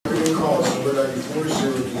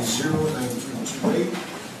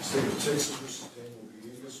494-0D09328, State of Texas versus Daniel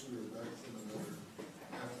Villegas. We are back from another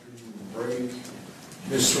afternoon break.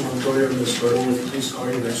 Mr. Montoya and Ms. Butterworth, please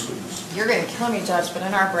call your next witness. You're going to kill me, Judge, but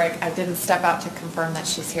in our break, I didn't step out to confirm that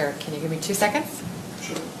she's here. Can you give me 2 seconds?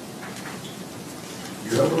 Sure.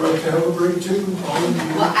 You have a right to have a break, too. All of you.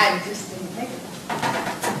 Well, I just didn't take it.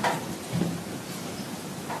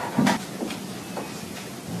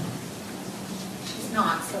 She's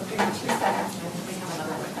not, so give me 2 seconds and we have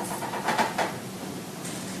another witness.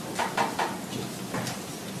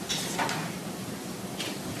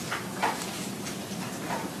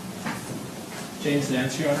 James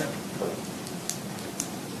Nance, Your Honor.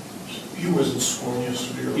 He wasn't sworn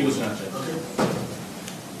yesterday. He was not, Judge. Okay.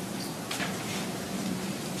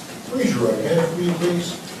 Raise your right hand for me,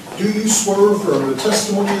 please. Do you swear or affirm the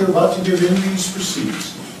testimony you're about to give in these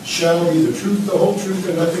proceedings shall be the truth, the whole truth,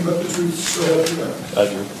 and nothing but the truth, so help you God? I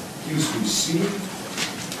do. Please be seated.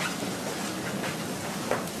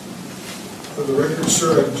 For the record,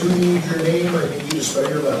 sir, I do need your name. I need you to spell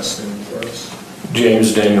your last name for us.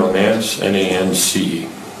 James Daniel Nance, N-A-N-C-E.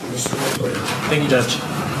 Mr. Montoya. Thank you, Judge.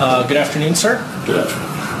 Good afternoon, sir. Good afternoon.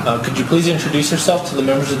 Could you please introduce yourself to the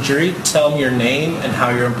members of the jury? Tell them your name and how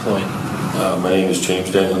you're employed. My name is James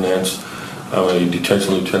Daniel Nance. I'm a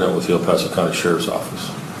detention lieutenant with the El Paso County Sheriff's Office.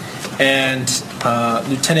 And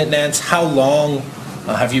Lieutenant Nance, how long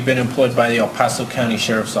have you been employed by the El Paso County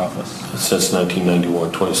Sheriff's Office? Since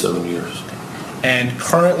 1991, 27 years. And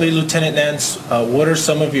currently, Lieutenant Nance, what are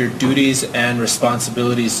some of your duties and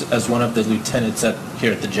responsibilities as one of the lieutenants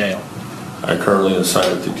here at the jail? I currently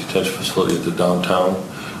assigned at the detention facility at the downtown.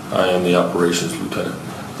 I am the operations lieutenant.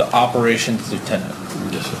 The operations lieutenant.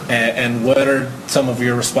 Yes, sir. And what are some of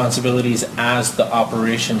your responsibilities as the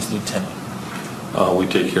operations lieutenant? We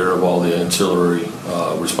take care of all the ancillary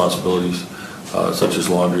responsibilities, such as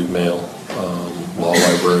laundry, mail, law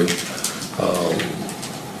library,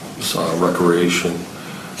 recreation,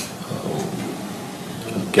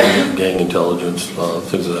 gang intelligence,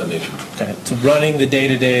 things of that nature. Okay, so running the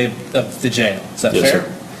day-to-day of the jail, is that Yes, fair?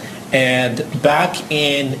 Sir. And back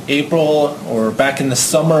in April, or back in the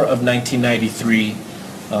summer of 1993,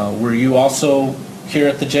 were you also here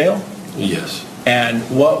at the jail? Yes. And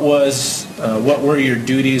what were your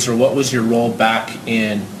duties, or what was your role back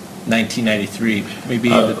in 1993, maybe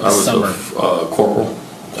the summer? I was a corporal.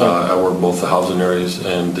 I worked both the housing areas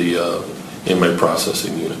and the inmate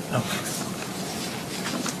processing unit. Okay.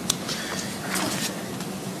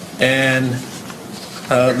 And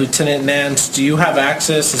Lieutenant Nance, do you have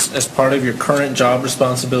access as part of your current job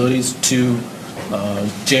responsibilities to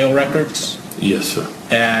jail records? Yes, sir.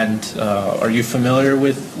 And are you familiar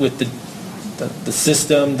with the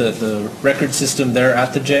system, the record system there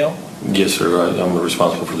at the jail? Yes, sir. I'm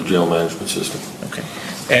responsible for the jail management system. Okay.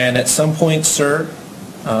 And at some point, sir,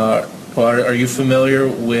 are you familiar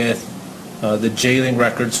with the jailing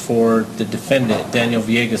records for the defendant, Daniel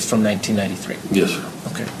Villegas, from 1993? Yes, sir.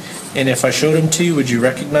 Okay. And if I showed them to you, would you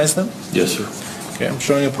recognize them? Yes, sir. Okay, I'm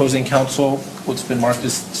showing opposing counsel what's been marked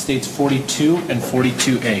as states 42 and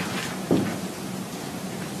 42A.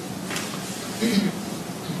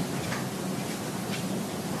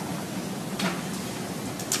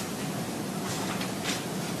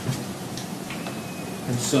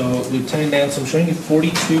 And so, Lieutenant Nance, I'm showing you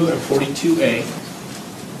 42 and 42A.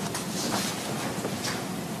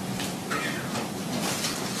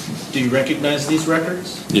 Do you recognize these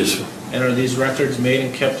records? Yes, sir. And are these records made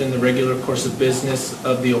and kept in the regular course of business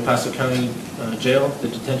of the El Paso County Jail, the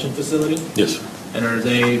detention facility? Yes, sir. And are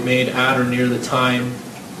they made at or near the time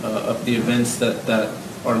of the events that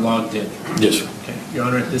are logged in? Yes, sir. Okay. Your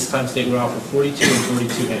Honor, at this time, state we're out for 42 and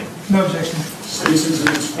 42A. No objection. States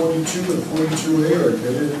Exhibits 42 and 42A are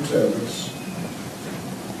admitted into evidence.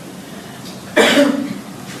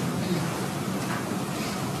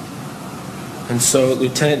 And so,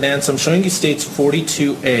 Lieutenant Nance, I'm showing you states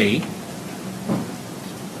 42A.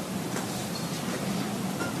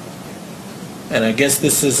 And I guess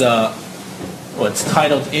this is what's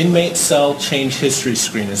titled Inmate Cell Change History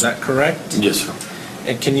Screen. Is that correct? Yes, sir.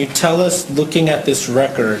 And can you tell us, looking at this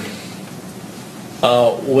record,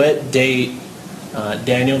 what date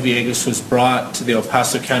Daniel Villegas was brought to the El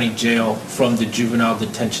Paso County Jail from the Juvenile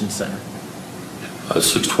Detention Center?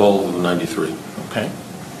 6/12/93. Okay.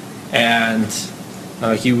 And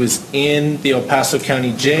he was in the El Paso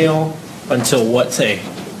County Jail until what day?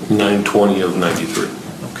 9/20/93.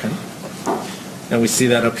 Okay. And we see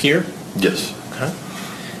that up here? Yes. Okay.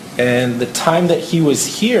 And the time that he was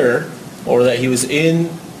here, or that he was in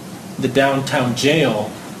the downtown jail,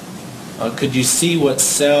 could you see what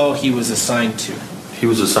cell he was assigned to? He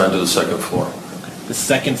was assigned to the second floor. Okay. The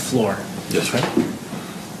second floor. Yes, sir.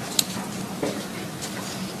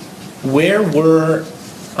 Where were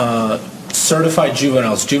certified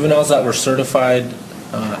juveniles that were certified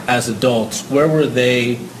as adults, where were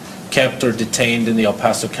they kept or detained in the El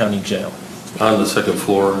Paso County Jail? On the second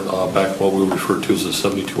floor, back what we refer to as the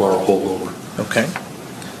 72-hour holdover. Okay.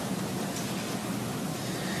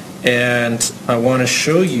 And I want to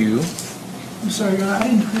show you. I'm sorry, Your Honor, I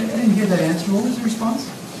didn't hear that answer. What was the response?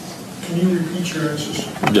 Can you repeat your answers?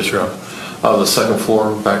 Yes, Your Honor. The second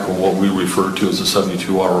floor, back on what we refer to as the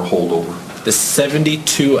 72-hour holdover. The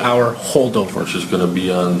 72-hour holdover. Which is going to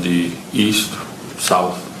be on the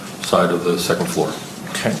east-south side of the second floor.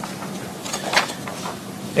 Okay.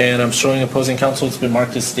 And I'm showing opposing counsel it's been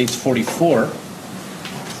marked as States 44.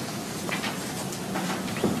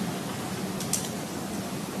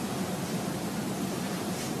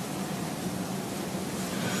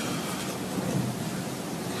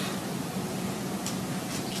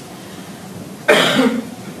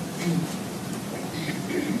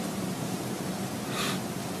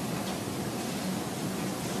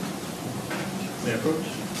 May I approach?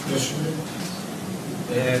 Yes, you may.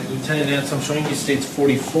 And Lieutenant Nance, I'm showing you States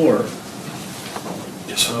 44.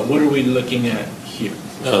 Yes, sir. What are we looking at here?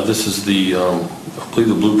 This is the, I believe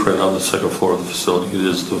the blueprint on the second floor of the facility. It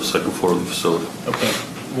is the second floor of the facility. Okay,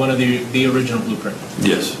 one of the original blueprint.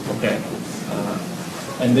 Yes. Okay.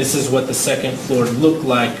 And this is what the second floor looked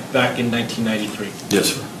like back in 1993. Yes,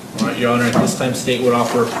 sir. All right, Your Honor, at this time, State would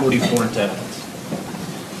offer 44 into evidence.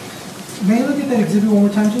 May I look at that exhibit one more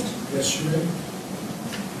time, Judge? Yes, you may.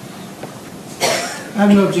 I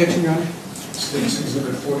have no objection, Your Honor. State's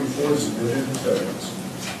Exhibit 44 is admitted into evidence.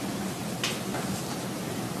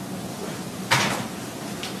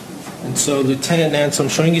 And so, Lieutenant Nance, I'm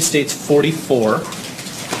showing you States 44.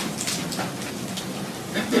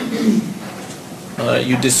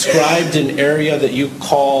 You described an area that you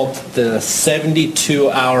called the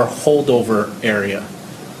 72-hour holdover area.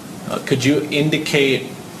 Could you indicate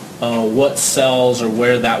what cells or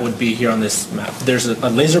where that would be here on this map? There's a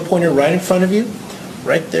laser pointer right in front of you,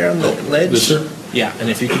 right there on the ledge. This, sir? Yeah, and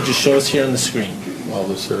if you could just show us here on the screen. All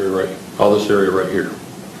this area right here.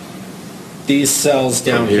 These cells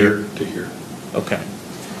down From here to here. Okay.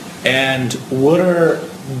 And what are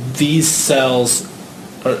these cells?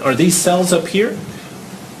 Are these cells up here?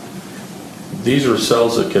 These are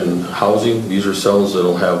cells that can housing. These are cells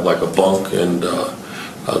that'll have like a bunk and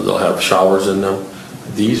they'll have showers in them.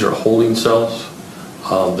 These are holding cells.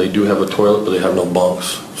 They do have a toilet, but they have no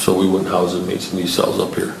bunks, so we wouldn't house inmates in these cells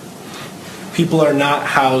up here. People are not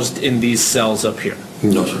housed in these cells up here.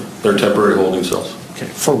 No, sir. They're temporary holding cells. Okay.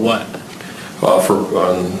 For what?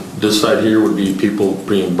 On this side here would be people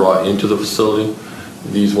being brought into the facility.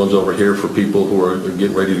 These ones over here for people who are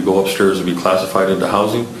getting ready to go upstairs and be classified into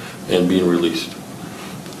housing and being released.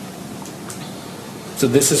 So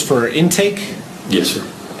this is for intake? Yes, sir.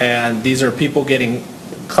 And these are people getting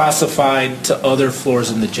classified to other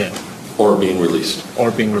floors in the jail? Or being released.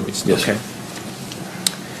 Or being released, yes, okay.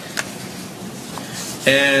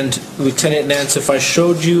 And Lieutenant Nance, if I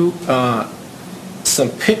showed you some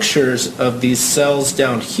pictures of these cells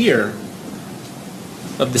down here,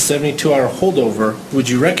 of the 72-hour holdover, would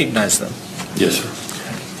you recognize them? Yes, sir.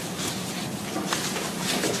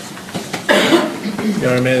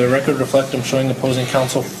 Your Honor, may the record reflect I'm showing opposing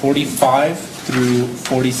counsel 45 through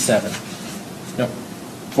 47. No,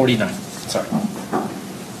 49, sorry.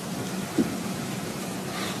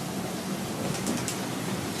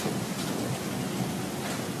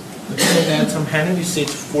 Lieutenant Nance, I'm handing you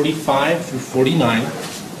states 45 through 49.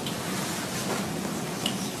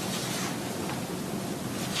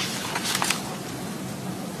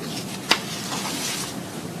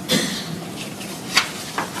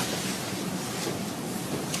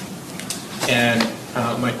 And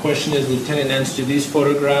my question is, Lieutenant Nance, do these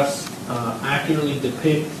photographs accurately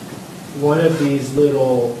depict one of these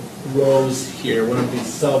little rows here, one of these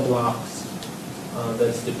cell blocks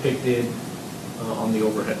that's depicted on the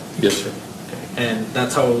overhead? Yes, sir. Okay. And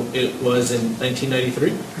that's how it was in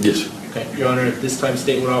 1993? Yes, sir. Okay. Your Honor, at this time,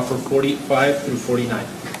 State would offer 45 through 49.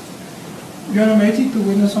 Your Honor, may I take the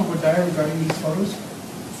witness on Bodaya regarding these photos?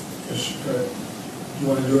 Yes, do you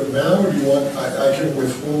want to do it now, or do you want, I can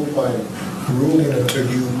withhold my ruling until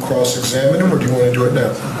you cross-examine him, or do you want to do it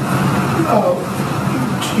now?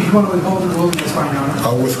 If you want to withhold the ruling, that's fine, Your Honor.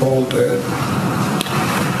 I'll withhold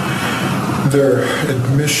their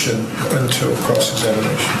admission until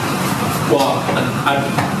cross-examination. Well, I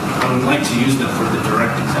would like to use them for the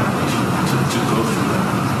direct examination to go through them.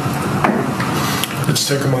 Let's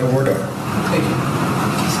take them on word on. Thank you.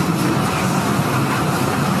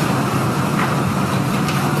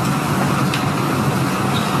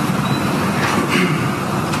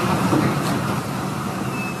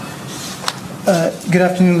 Good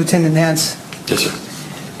afternoon, Lieutenant Nance. Yes, sir.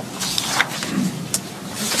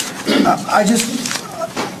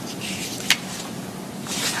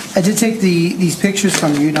 I did take these pictures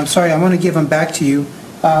from you, and I'm sorry, I want to give them back to you.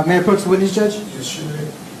 May I approach the witness, Judge? Yes, you may.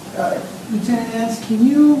 Lieutenant Nance,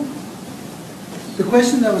 the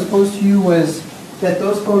question that was posed to you was that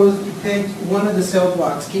those photos depict one of the cell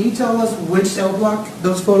blocks. Can you tell us which cell block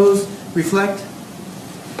those photos reflect?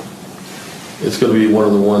 It's going to be one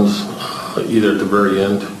of the ones either at the very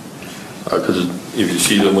end, because if you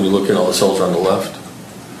see them when you look in, all the cells are on the left.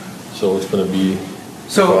 So it's going to be...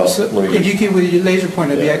 So if you could, with your laser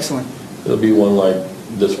pointer, that'd be excellent. It'll be one like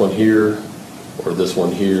this one here, or this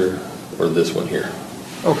one here, or this one here.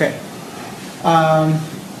 Okay.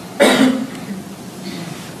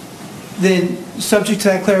 Then, subject to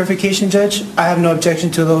that clarification, Judge, I have no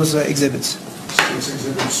objection to those exhibits. State's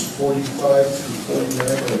Exhibits 45 through 49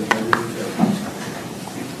 are ready to go.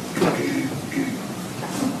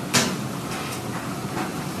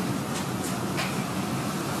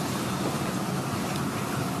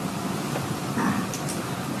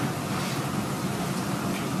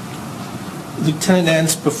 Lieutenant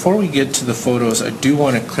Nance, before we get to the photos, I do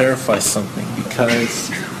want to clarify something,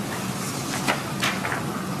 because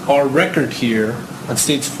our record here on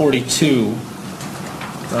States 42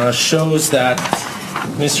 shows that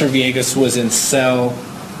Mr. Villegas was in cell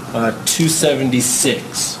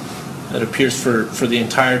 276. That appears for the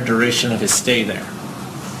entire duration of his stay there.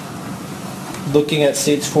 Looking at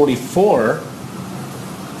States 44,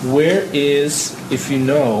 where is, if you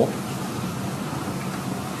know,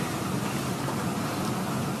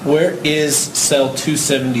 where is cell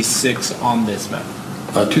 276 on this map?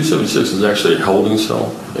 276 is actually a holding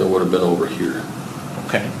cell. It would have been over here.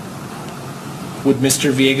 Okay. Would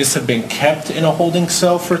Mr. Villegas have been kept in a holding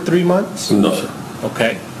cell for 3 months? No, sir.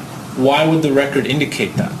 Okay. Why would the record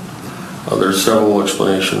indicate that? There's several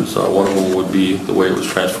explanations. One of them would be the way it was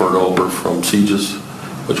transferred over from Sieges,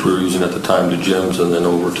 which we were using at the time, to gyms, and then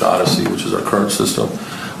over to Odyssey, which is our current system.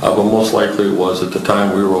 But most likely it was at the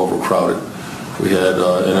time we were overcrowded. We had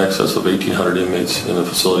in excess of 1,800 inmates in a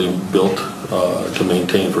facility built to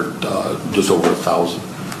maintain for just over 1,000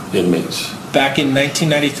 inmates. Back in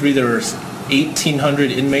 1993, there were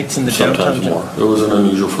 1,800 inmates in the downtown jail? Sometimes more. It wasn't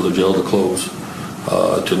unusual for the jail to close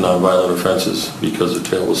to nonviolent offenses because the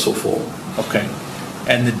jail was so full. Okay.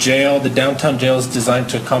 And the jail, the downtown jail, is designed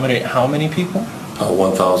to accommodate how many people?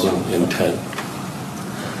 1,010.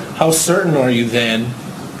 How certain are you then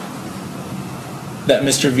that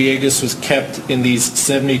Mr. Villegas was kept in these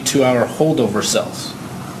 72-hour holdover cells?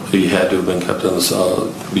 He had to have been kept in the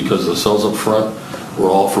cell because the cells up front were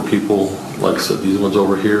all for people, like I said, these ones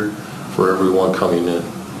over here, for everyone coming in.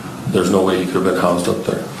 There's no way he could have been housed up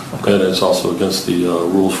there. Okay. And it's also against the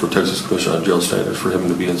rules for Texas Commission on Jail Standards for him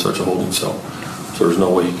to be in such a holding cell. So there's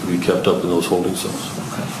no way he could be kept up in those holding cells.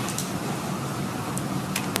 Okay.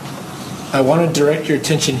 I want to direct your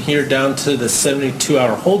attention here down to the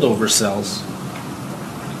 72-hour holdover cells.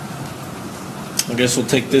 I guess we'll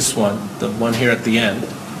take this one, the one here at the end.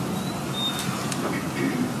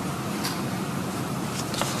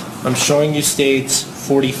 I'm showing you states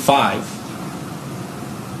 45.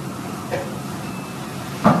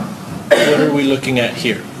 What are we looking at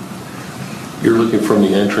here? You're looking from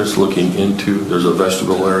the entrance, looking into, there's a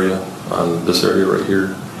vestibule area on this area right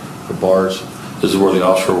here, the bars. This is where the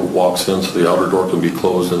officer walks in, so the outer door can be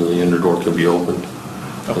closed and the inner door can be opened.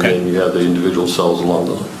 Okay. And then you have the individual cells along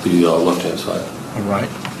the left-hand side. All right.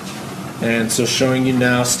 And so showing you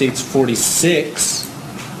now states 46.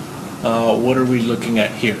 What are we looking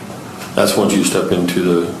at here? That's once you step into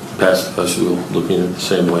the past the vestibule, looking at it the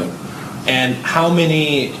same way. And how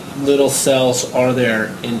many little cells are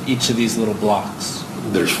there in each of these little blocks?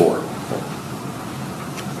 There's 4.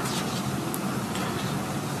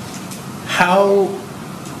 How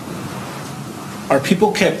are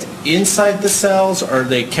people kept inside the cells? Are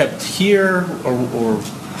they kept here, or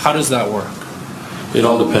how does that work? It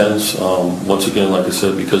all depends. Once again, like I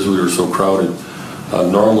said, because we were so crowded,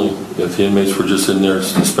 normally if the inmates were just in there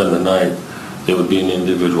to spend the night, they would be in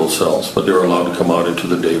individual cells, but they were allowed to come out into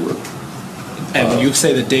the day room. And when you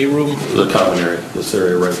say the day room? The common area, this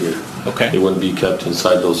area right here. Okay. They wouldn't be kept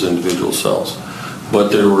inside those individual cells. But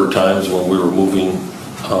there were times when we were moving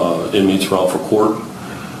inmates around for court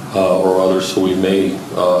or others, so we'd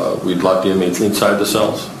lock the inmates inside the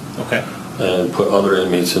cells. Okay. And put other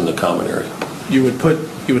inmates in the common area. You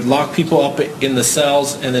would lock people up in the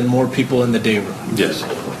cells and then more people in the day room? Yes.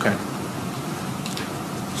 Okay.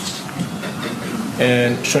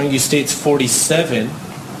 And showing you states 47.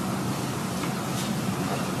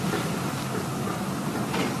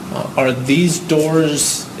 Are these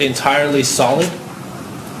doors entirely solid?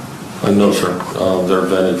 No, sir. They're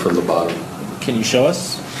vented from the bottom, Can you show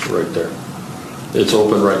us? right there. It's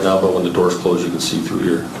open right now, but when the door's closed, you can see through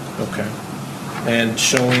here. Okay. And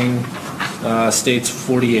showing states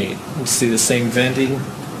 48. You see the same venting?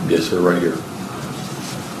 Yes, sir, right here.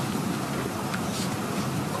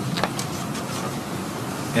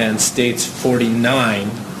 And states 49.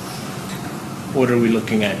 What are we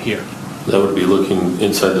looking at here? That would be looking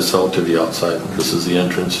inside the cell to the outside. This is the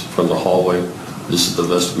entrance from the hallway. This is the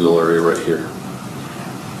vestibule area right here.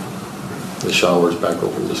 The shower is back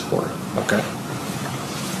over in this corner. Okay.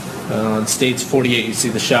 On states 48, you see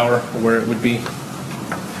the shower, where it would be?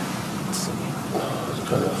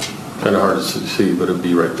 Kind of hard to see, but it'd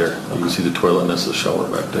be right there. You can see the toilet and that's the shower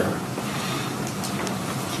back there.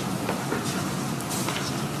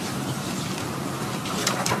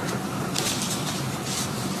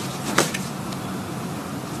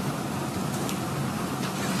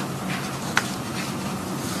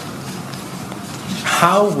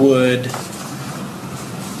 How would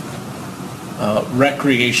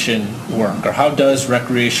recreation work, or how does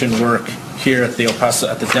recreation work here at the El Paso,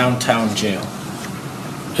 at the downtown jail?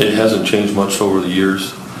 It hasn't changed much over the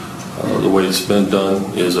years. The way it's been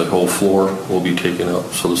done is a whole floor will be taken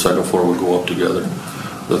up, so the second floor would go up together,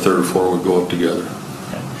 the third floor would go up together,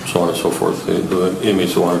 so on and so forth. The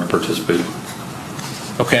inmates who wanted to participate.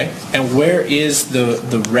 Okay, and where is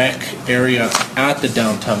the rec area at the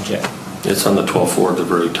downtown jail? It's on the 12th floor at the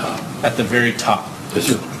very top. At the very top? Yes,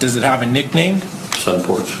 sir. Does it have a nickname? Sun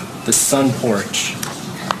porch. The sun porch.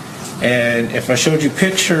 And if I showed you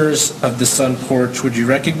pictures of the sun porch, would you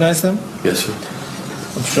recognize them? Yes, sir.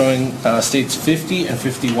 I'm showing states 50 and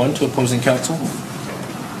 51 to opposing counsel.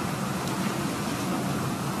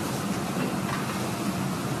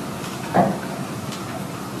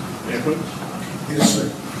 Yes, sir.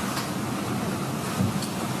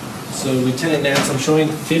 So Lieutenant Nance, I'm showing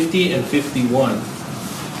 50 and 51.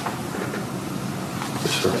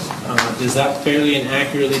 Yes, sir. Does that fairly and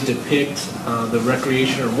accurately depict the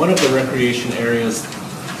recreation, or one of the recreation areas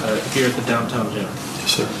here at the downtown jail?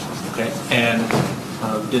 Yes, sir. Okay, and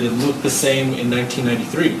did it look the same in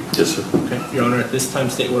 1993? Yes, sir. Okay, Your Honor, at this time,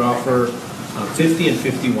 state would offer 50 and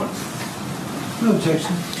 51. No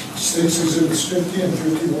objection. States Exhibits 50 and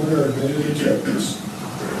 51 are admitted into evidence.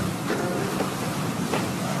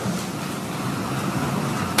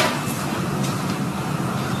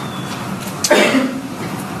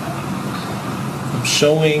 I'm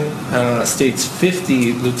showing states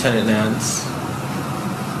 50, Lieutenant Nance.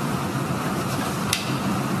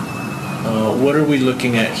 What are we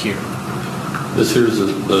looking at here? This here is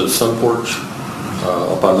the sun porch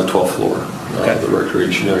up on the 12th floor, Okay. the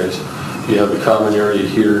recreation areas. You have the common area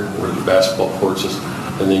here where the basketball courts is,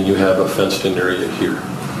 and then you have a fenced-in area here.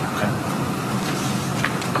 Okay.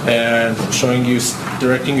 And showing you,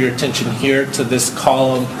 directing your attention here to this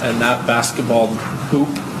column and that basketball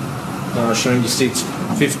hoop, showing you states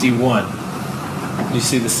 51. Do you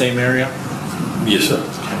see the same area? Yes, sir.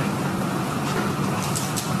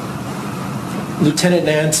 Lieutenant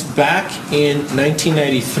Nance, back in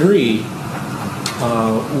 1993,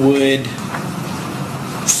 would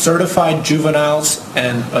certified juveniles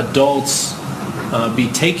and adults be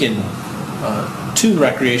taken to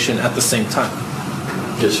recreation at the same time?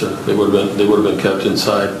 Yes, sir. They would have been kept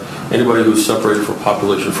inside. Anybody who's separated from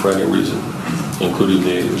population for any reason, including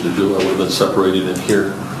the juvenile, would have been separated in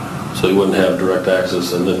here, so you wouldn't have direct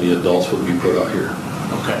access, and then the adults would be put out here.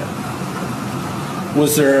 Okay.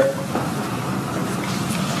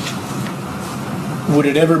 Would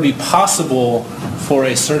it ever be possible for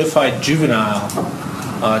a certified juvenile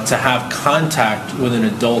to have contact with an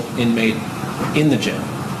adult inmate in the jail?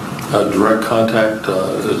 Direct contact,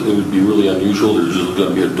 it would be really unusual. There's just going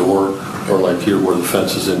to be a door, or like here where the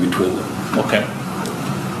fence is in between them. Okay.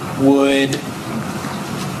 Would,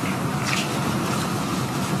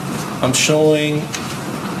 I'm showing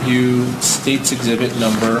you state's exhibit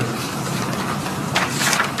number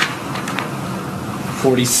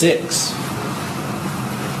 46.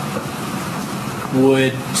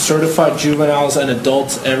 Would certified juveniles and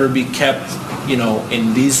adults ever be kept,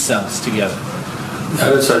 in these cells together?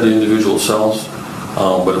 Not inside the individual cells,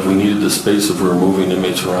 but if we needed the space, if we were moving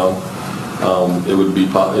inmates around,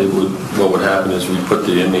 what would happen is we'd put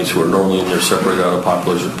the inmates who are normally in there separated out of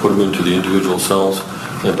population, put them into the individual cells,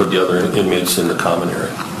 and put the other inmates in the common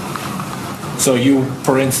area. So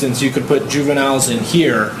for instance, you could put juveniles in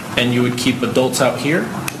here and you would keep adults out here?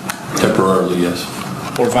 Temporarily, yes.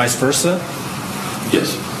 Or vice versa?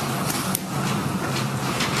 Yes.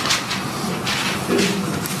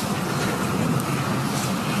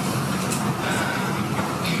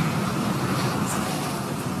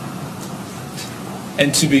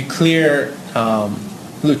 And to be clear,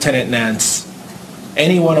 Lieutenant Nance,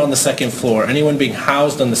 anyone on the second floor, anyone being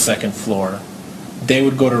housed on the second floor, they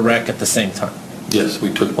would go to rec at the same time? Yes,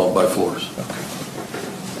 we took them out by floors.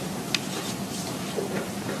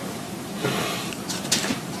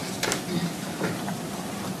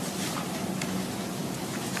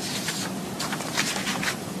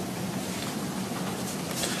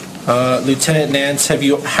 Lieutenant Nance, have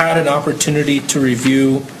you had an opportunity to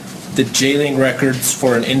review the jailing records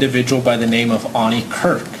for an individual by the name of Ani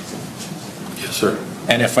Kirk? Yes, sir.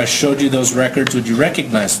 And if I showed you those records, would you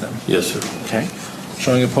recognize them? Yes, sir. Okay.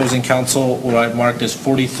 Showing opposing counsel what I've marked as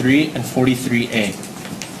 43 and 43A.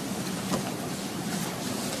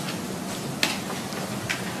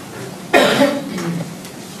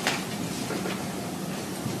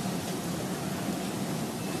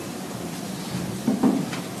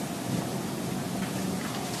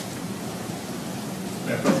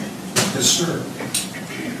 Yes, sir.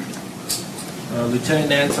 Lieutenant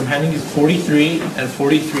Nance, I'm handing you 43 and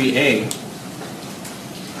 43A.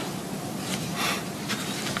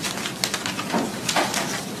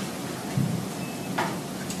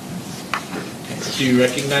 Do you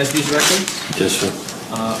recognize these records? Yes, sir.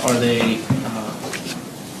 Are they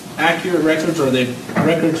accurate records, or are they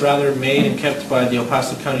records rather made and kept by the El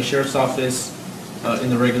Paso County Sheriff's Office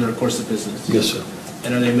in the regular course of business? Yes, sir.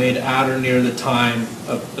 And are they made at or near the time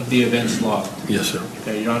of the events logged? Yes, sir.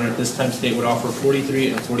 Okay, Your Honor, at this time, State would offer 43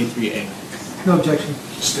 and 43A. No objection.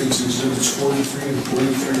 States exhibits 43 and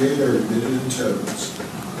 43A are admitted into evidence.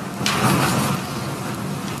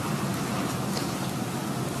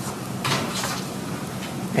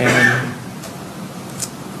 And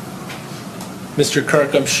Mr.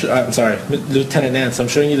 Kirk, I'm sorry, Lieutenant Nance, I'm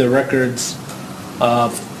showing you the records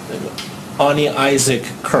of Ani Isaac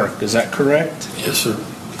Kirk. Is that correct? Yes, sir.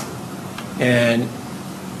 And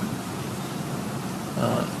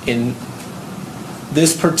in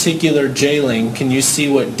this particular jailing, can you see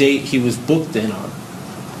what date he was booked in on?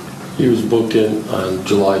 He was booked in on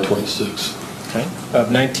July 26th. Okay,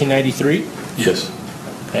 of 1993? Yes.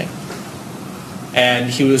 Okay. And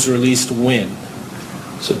he was released when?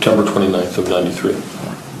 September 29th of 93.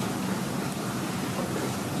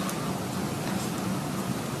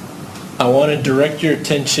 I want to direct your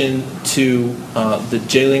attention to the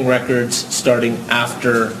jailing records starting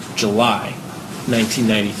after July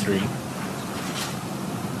 1993.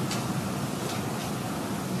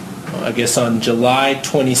 I guess on July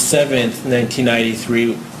 27th,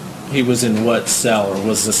 1993, he was in what cell, or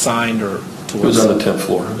was assigned, or to He what was cell? on the 10th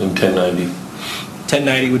floor in 1090.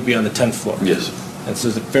 1090 would be on the 10th floor. Yes. And so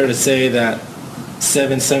is it fair to say that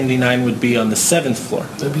 779 would be on the 7th floor?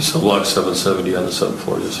 That'd be some block 770 on the 7th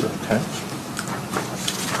floor, yes, sir. Okay.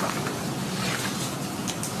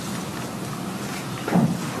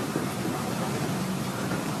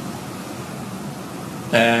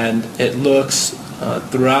 And it looks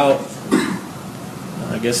throughout,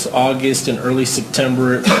 I guess, August and early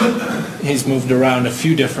September, he's moved around a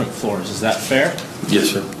few different floors. Is that fair? Yes,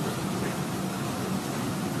 sir.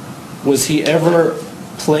 Was he ever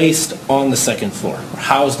placed on the second floor, or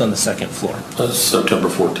housed on the second floor? September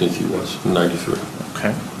 14th he was, in 93.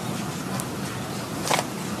 Okay.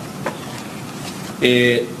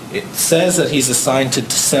 It says that he's assigned to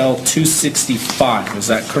cell 265. Is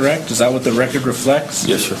that correct? Is that what the record reflects?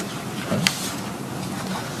 Yes, sir.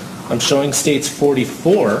 I'm showing states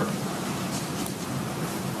 44.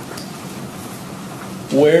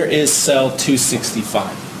 Where is cell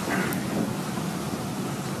 265?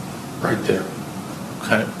 Right there.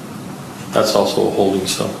 Okay. That's also a holding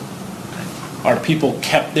cell. Are people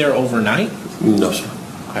kept there overnight? No, sir.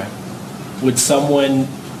 Okay. Would someone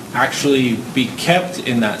actually be kept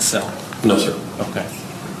in that cell? No, sir. Okay.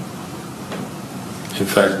 In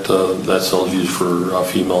fact, that cell is used for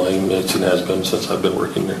female inmates and has been since I've been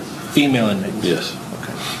working there. Female inmates? Yes.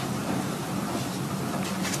 Okay.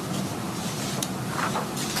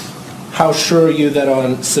 How sure are you that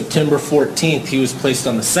on September 14th he was placed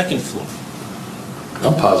on the second floor?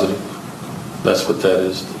 I'm positive. That's what that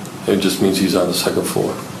is. It just means he's on the second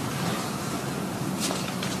floor.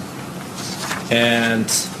 And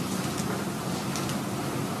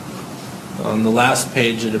on the last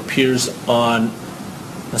page, it appears on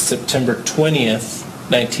September 20th,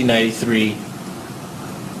 1993.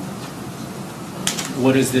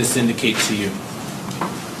 What does this indicate to you?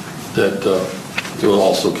 That it was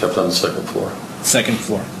also kept on the second floor. Second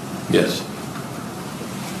floor. Yes.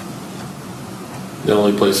 The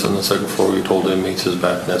only place on the second floor we told inmates is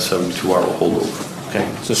back in that 72-hour holdover. Okay.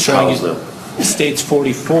 So showing House you them. states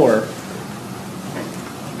 44.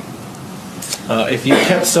 If you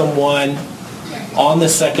kept someone on the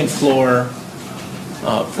second floor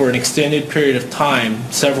for an extended period of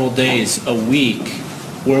time, several days, a week,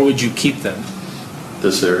 where would you keep them?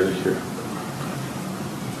 This area here.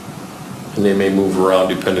 And they may move around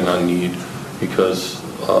depending on need, because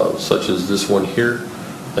such as this one here,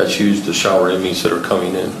 that's used to shower inmates that are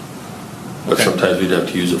coming in. But Okay. sometimes we'd have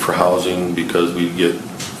to use it for housing because we'd get,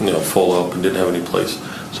 full up and didn't have any place.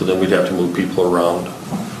 So then we'd have to move people around.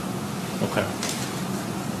 Okay.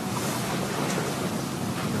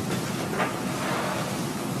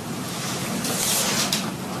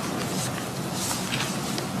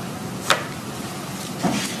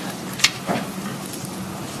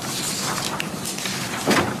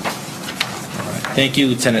 Thank you,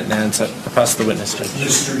 Lieutenant Nance. I pass the witness, Judge.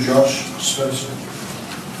 Mr. Josh Spencer.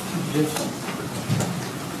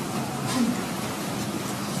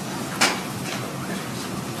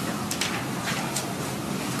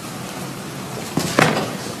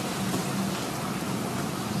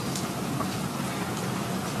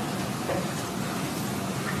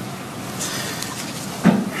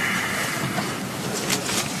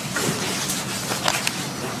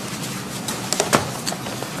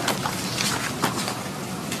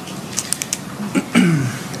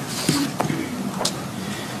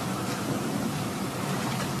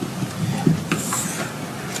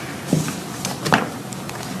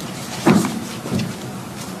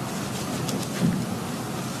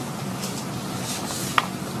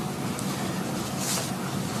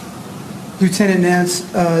 Lieutenant Nance,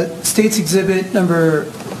 State's Exhibit number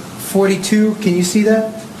 42, can you see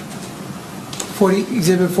that?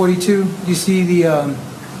 Exhibit 42, do you see the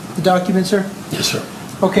document, sir? Yes, sir.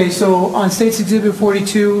 Okay, so on State's Exhibit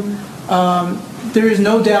 42, there is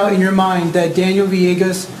no doubt in your mind that Daniel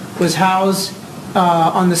Villegas was housed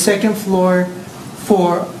on the second floor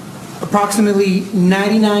for approximately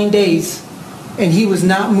 99 days, and he was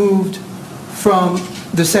not moved from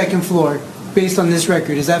the second floor, based on this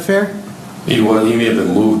record. Is that fair? He may have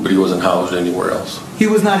been moved, but he wasn't housed anywhere else. He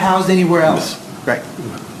was not housed anywhere else? Yes. Right.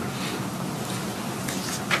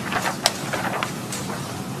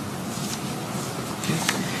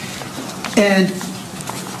 And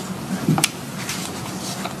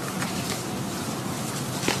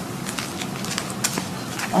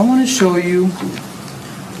I want to show you,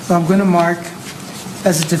 I'm going to mark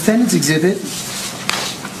as a defendant's exhibit,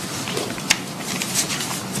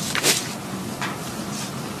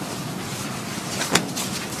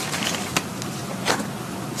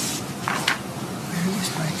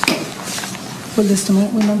 what list am I,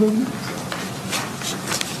 what number?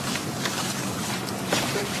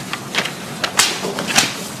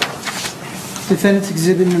 Defendant's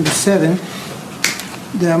exhibit number 7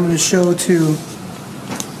 that I'm going to show to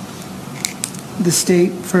the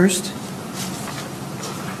state first.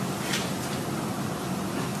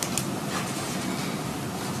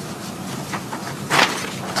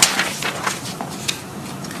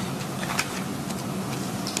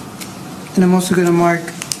 And I'm also going to mark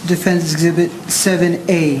Defendant's Exhibit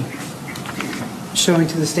 7A, showing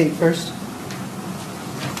to the state first.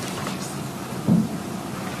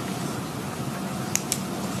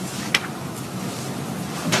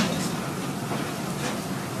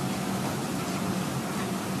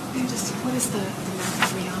 What is the number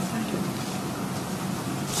we on?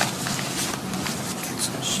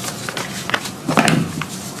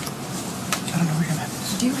 I don't know where you're at.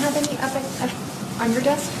 Do you have any up on your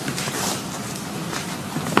desk?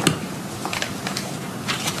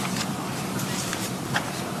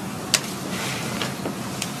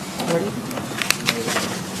 Where do you think?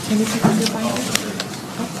 Can you see if you find it?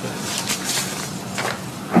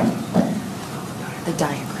 The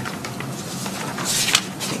diagram.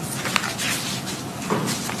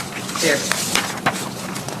 There.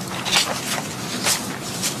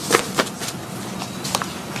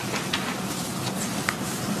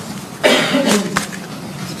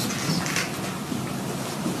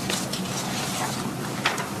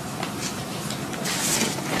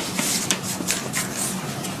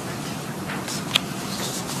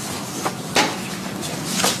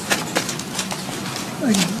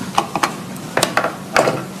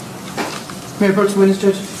 May I approach the witness,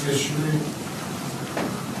 Judge? Yes, you may.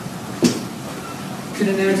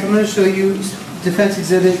 I'm going to show you Defense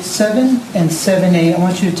Exhibit 7 and 7A. I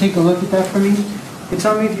want you to take a look at that for me and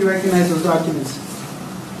tell me if you recognize those documents.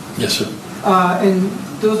 Yes, sir. And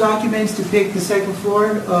those documents depict the second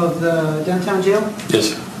floor of the downtown jail. Yes,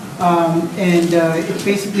 sir. It's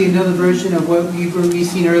basically another version of what we've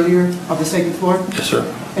seen earlier of the second floor. Yes, sir.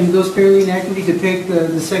 And those fairly accurately depict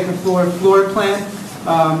the second floor plan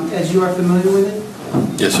as you are familiar with it.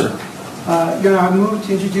 Yes, sir. Your Honor, I move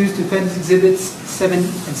to introduce Defendant's Exhibits 7 and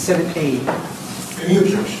 7A. Any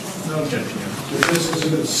objection? No objection. Defense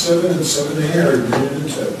Exhibit 7 and 7A are admitted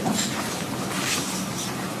into evidence.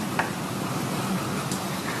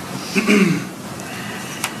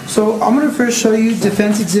 So I'm going to first show you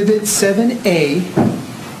Defense Exhibit 7A,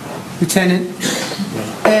 Lieutenant.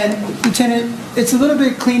 And Lieutenant, it's a little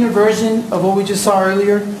bit cleaner version of what we just saw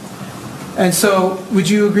earlier. And so, would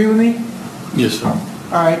you agree with me? Yes, sir.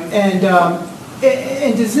 All right. And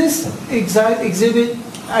does this exhibit,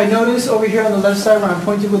 I notice over here on the left side where I'm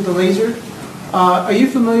pointing with the laser, are you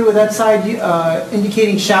familiar with that side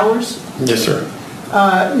indicating showers? Yes, sir.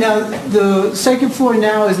 Now, the second floor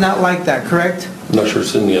now is not like that, correct? I'm not sure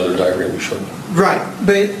it's in the other diagram you showed me. Right,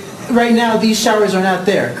 but right now these showers are not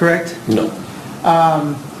there, correct? No.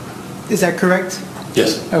 Is that correct?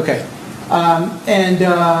 Yes. Okay.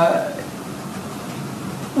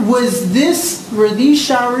 Were these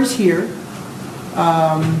showers here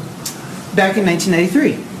back in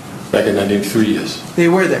 1993? Back in 1993, yes. They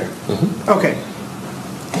were there? Mm-hmm. Okay.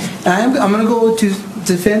 I'm going to go to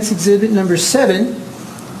Defense Exhibit number 7,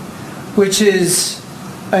 which is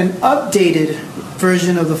an updated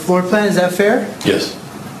version of the floor plan. Is that fair? Yes.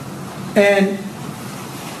 And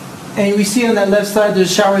we see on that left side the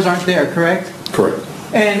showers aren't there, correct? Correct.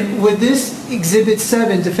 And with this Exhibit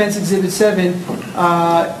 7, Defense Exhibit 7,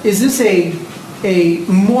 is this a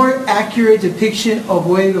more accurate depiction of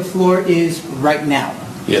where the floor is right now?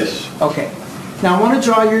 Yes. Okay. Now I want to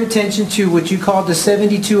draw your attention to what you call the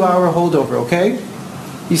 72-hour holdover, okay?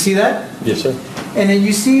 You see that? Yes, sir. And then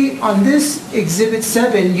you see on this Exhibit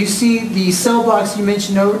 7, you see the cell blocks you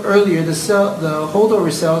mentioned earlier, the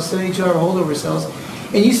holdover cells, 72-hour holdover cells,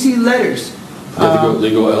 and you see letters.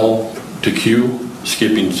 They go L to Q,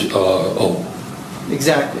 skipping O.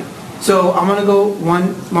 Exactly. So I'm going to go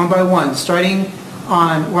one by one, starting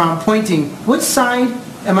on where I'm pointing. What side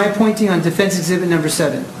am I pointing on Defense Exhibit number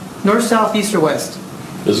 7? North, south, east, or west?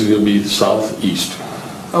 This is going to be southeast.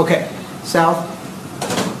 Okay. South,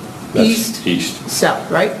 That's east, east.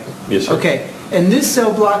 south, right? Yes, sir. Okay. And this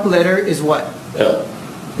cell block letter is what? L.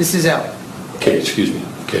 This is L. K, excuse me.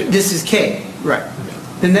 K. This is K, right.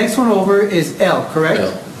 The next one over is L, correct?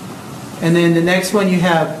 L. And then the next one you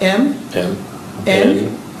have M, M.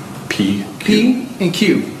 N, P. P, and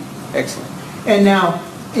Q. Excellent. And now,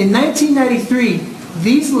 in 1993,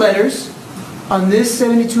 these letters on this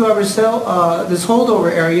 72-hour cell, this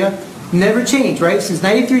holdover area, never changed, right? Since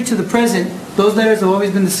 93 to the present, those letters have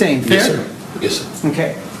always been the same, fair? Yes, sir. Yes, sir.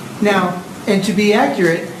 Okay. Now, and to be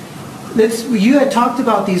accurate, you had talked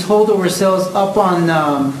about these holdover cells up on,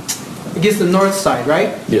 I guess, the north side,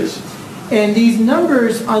 right? Yes. And these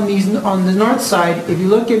numbers on the north side, if you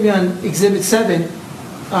look at me on Exhibit 7,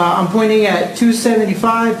 I'm pointing at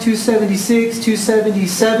 275, 276,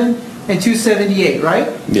 277, and 278, right?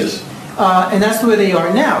 Yes. And that's the way they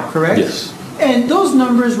are now, correct? Yes. And those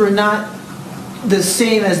numbers were not the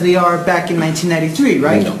same as they are back in 1993,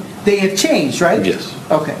 right? No. They have changed, right? Yes.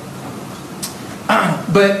 Okay.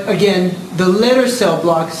 But again, the letter cell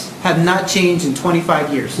blocks have not changed in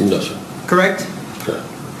 25 years. No, sir. Correct? Correct.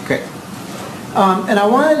 Okay. And I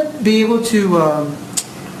want to be able to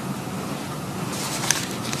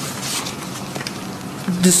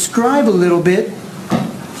describe a little bit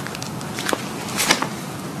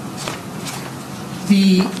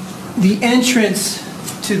the entrance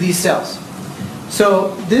to these cells.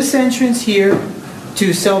 So this entrance here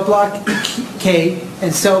to cell block K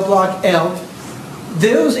and cell block L,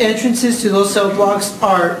 those entrances to those cell blocks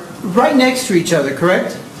are right next to each other,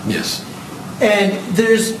 correct? Yes. And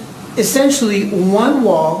there's essentially one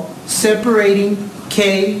wall separating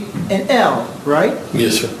K and L, right?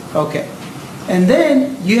 Yes, sir. Okay. And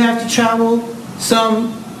then you have to travel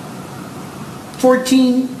some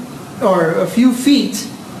 14 or a few feet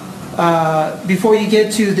before you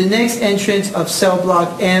get to the next entrance of cell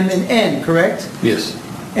block M and N, correct? Yes.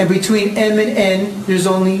 And between M and N, there's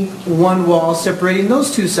only one wall separating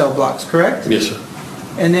those two cell blocks, correct? Yes, sir.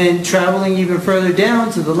 And then traveling even further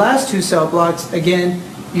down to the last two cell blocks, again,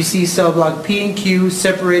 you see cell block P and Q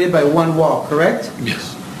separated by one wall, correct?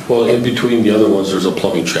 Yes. Well, in between the other ones, there's a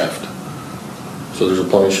plumbing shaft. So there's a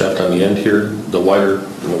plumbing shaft on the end here, the wider,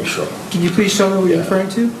 let me show. Can you please show me what you're referring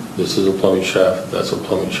to? This is a plumbing shaft, that's a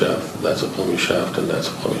plumbing shaft, that's a plumbing shaft, and that's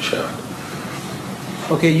a plumbing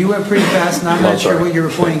shaft. Okay, you went pretty fast, and I'm not sure what you were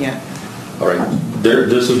pointing at. All right,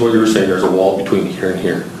 this is what you were saying, there's a wall between here and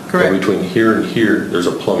here. Correct. And between here and here, there's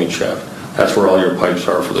a plumbing shaft. That's where all your pipes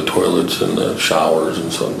are for the toilets and the showers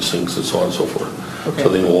and so on, sinks and so on and so forth. Okay. So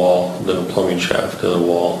then a wall, then a plumbing shaft, then a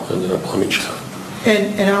wall, and then a plumbing shaft.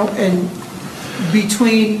 And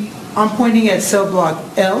between, I'm pointing at cell block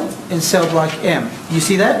L and cell block M. You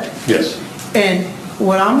see that? Yes. And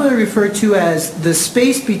what I'm going to refer to as the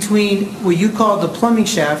space between what you call the plumbing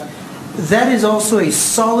shaft, that is also a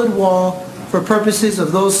solid wall for purposes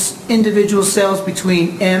of those individual cells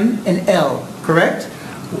between M and L, correct?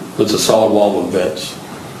 It's a solid wall with vents.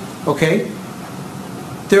 Okay.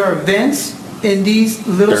 There are vents in these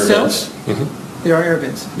little Air cells? vents. Mhm. There are air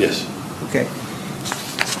vents. Yes. Okay.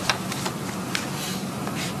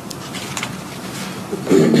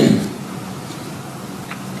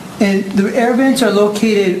 And the air vents are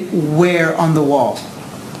located where on the wall?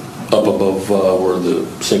 Up above where the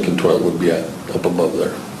sink and toilet would be at, up above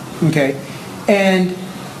there. Okay. And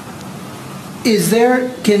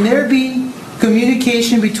can there be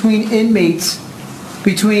communication between inmates,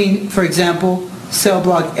 between, for example, cell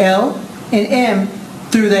block L and M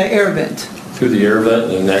through that air vent? Through the air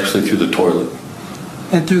vent and actually through the toilet.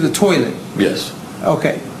 And through the toilet? Yes.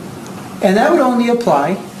 Okay. And that would only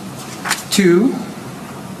apply to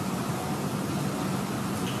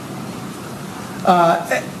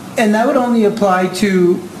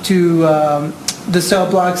the cell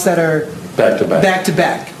blocks that are Back to back. back to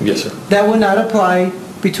back. Yes, sir. That would not apply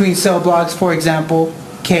between cell blocks, for example,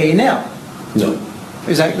 K and L. No,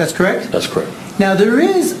 That's correct? that's correct. Now there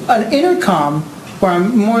is an intercom where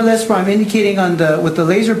I'm more or less indicating with the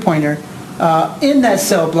laser pointer in that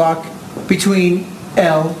cell block between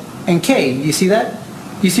L and K. You see that?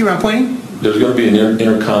 You see where I'm pointing? There's going to be an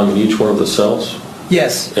intercom in each one of the cells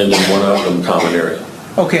Yes. and then one out in the common area.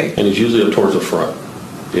 Okay. And it's usually up towards the front.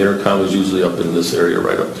 The intercom is usually up in this area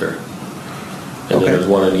right up there. And Okay. then there's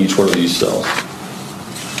one in each one of these cells.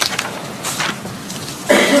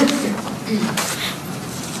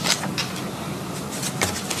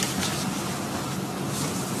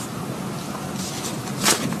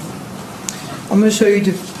 I'm going to show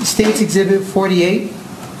you State's Exhibit 48.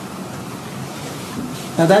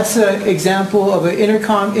 Now that's an example of an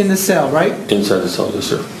intercom in the cell, right? Inside the cell, yes,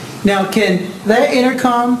 sir. Now can that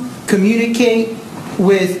intercom communicate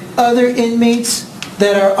with other inmates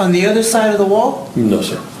that are on the other side of the wall? No,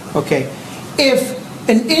 sir. Okay. If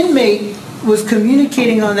an inmate was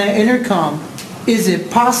communicating on that intercom, is it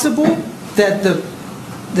possible that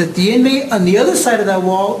the inmate on the other side of that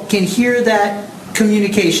wall can hear that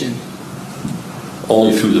communication?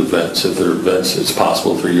 Only through the vents. If there are vents, it's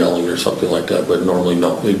possible if they're yelling or something like that, but normally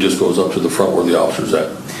no. It just goes up to the front where the officer's at.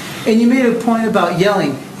 And you made a point about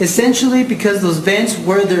yelling. Essentially, because those vents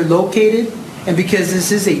where they're located, and because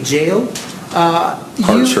this is a jail,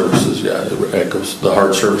 Hard surfaces, yeah, it echoes. The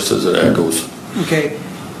hard surfaces, it echoes. Okay.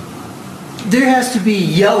 There has to be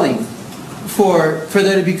yelling for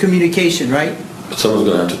there to be communication, right? But someone's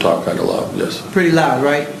going to have to talk kind of loud, yes. Pretty loud,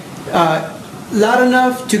 right? Loud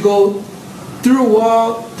enough to go through a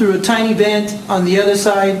wall, through a tiny vent on the other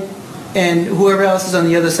side, and whoever else is on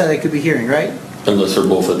the other side that could be hearing, right? Unless they're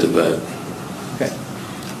both at the vent. Okay.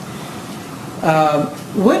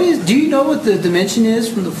 Do you know what the dimension is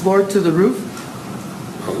from the floor to the roof?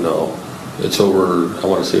 Oh, no. It's over, I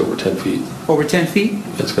want to say over 10 feet. Over 10 feet?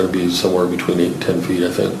 It's going to be somewhere between 8 and 10 feet,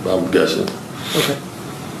 I think. I'm guessing. Okay.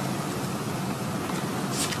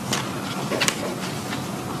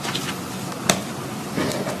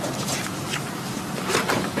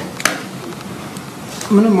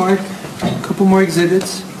 I'm going to mark a couple more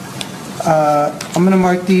exhibits. I'm going to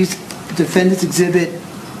mark these Defendant's Exhibit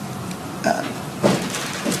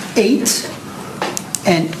 8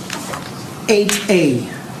 and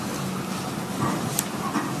 8A.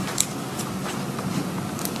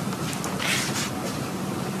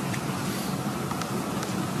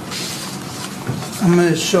 I'm going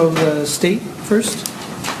to show the state first.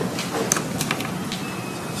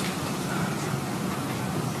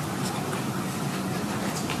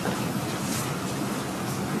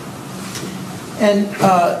 And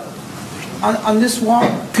on this wall,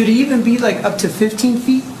 could it even be like up to 15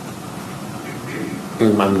 feet?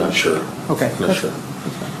 I'm not sure. Okay. Not sure.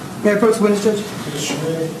 May I approach the witness, Judge?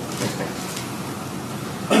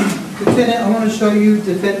 Defendant, I want to show you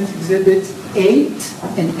Defendant's Exhibits 8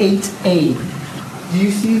 and 8A. Do you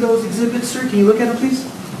see those exhibits, sir? Can you look at them, please?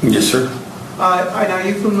 Yes, sir. Are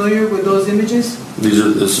you familiar with those images?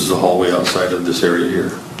 This is the hallway outside of this area here.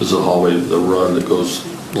 This is the hallway, the run that goes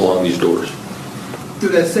along these doors. Through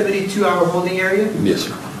that 72-hour holding area? Yes,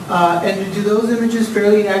 sir. And do those images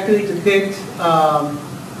fairly accurately depict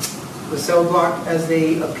the cell block as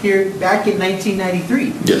they appeared back in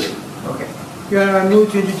 1993? Yes. Okay. Your Honor, I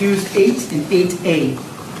move to introduce 8 and 8A.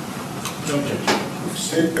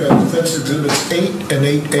 Defense Exhibits 8 and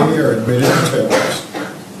 8A are admitted into evidence.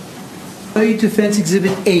 Show you Defense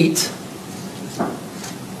Exhibit 8.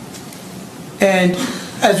 And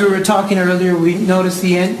as we were talking earlier, we noticed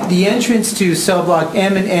the entrance to cell block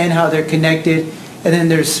M and N, how they're connected, and then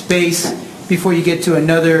there's space before you get to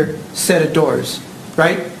another set of doors,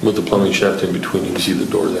 right? With the plumbing shaft in between, you can see the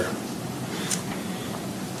door there.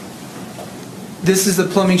 This is the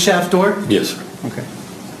plumbing shaft door? Yes, sir. Okay.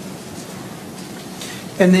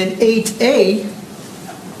 And then 8A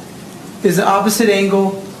is the opposite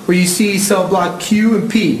angle where you see cell block Q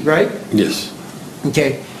and P, right? Yes.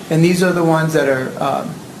 Okay, and these are the ones that are,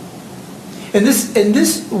 and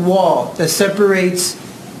this wall that separates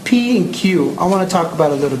P and Q, I want to talk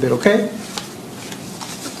about a little bit, okay?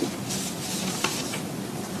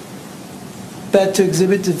 Back to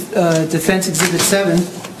Defense Exhibit 7.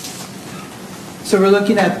 So we're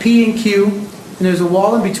looking at P and Q, and there's a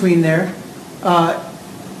wall in between there.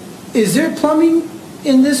 Is there plumbing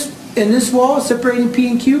in this wall separating P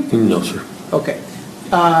and Q? No, sir. Okay.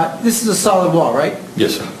 This is a solid wall, right?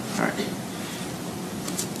 Yes, sir. All right.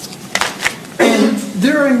 And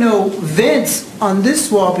there are no vents on this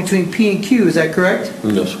wall between P and Q, is that correct?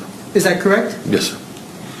 No, sir. Is that correct? Yes, sir.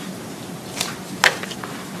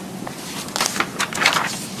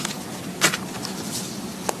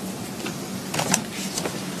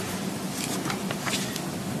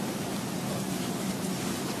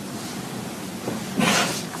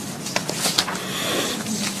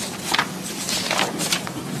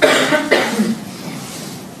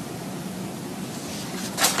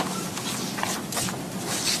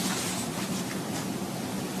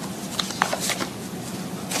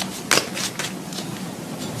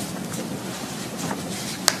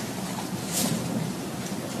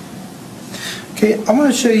 Okay, I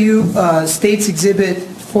want to show you State's Exhibit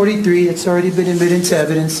 43. It's already been admitted into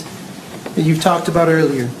evidence that you've talked about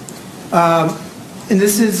earlier. And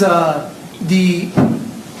this is the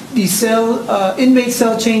cell inmate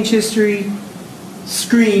cell change history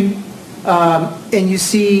screen, and you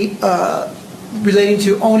see relating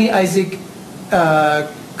to Oni Isaac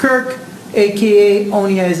Kirk, aka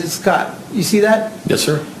Oni Isaac Scott. You see that? Yes,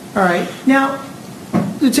 sir. All right. Now,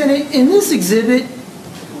 Lieutenant, in this exhibit,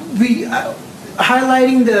 we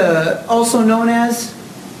highlighting the also known as,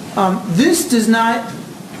 this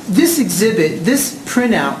exhibit, this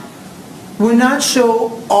printout, will not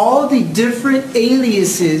show all the different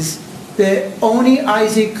aliases that Oni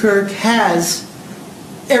Isaac Kirk has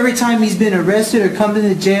every time he's been arrested or come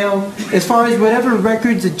into jail, as far as whatever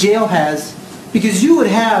records the jail has, because you would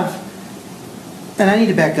have, and I need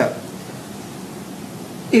to back up,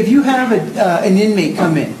 if you have an inmate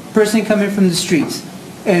come in, person come in from the streets,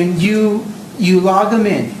 and you log them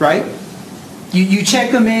in, right? You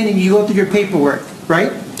check them in and you go through your paperwork,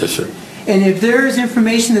 right? Yes, sir. And if there is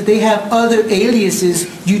information that they have other aliases,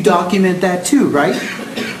 you document that too, right?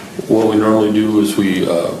 What we normally do is we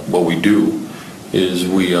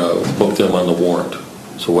book them on the warrant.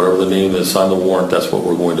 So whatever the name is on the warrant, that's what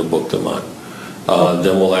we're going to book them on.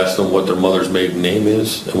 Then we'll ask them what their mother's maiden name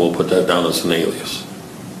is, and we'll put that down as an alias.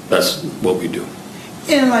 That's what we do.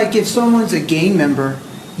 And like if someone's a gang member,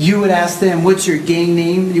 you would ask them, what's your gang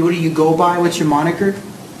name? What do you go by? What's your moniker?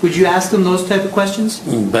 Would you ask them those type of questions?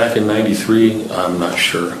 Back in '93, I'm not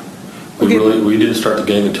sure. Okay. We didn't start the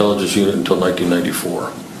gang intelligence unit until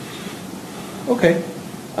 1994. Okay.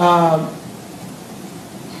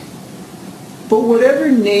 But whatever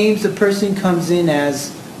names the person comes in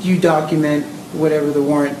as, you document whatever the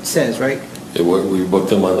warrant says, right? We book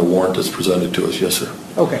them on the warrant that's presented to us, yes, sir.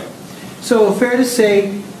 Okay. So fair to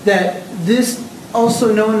say that this,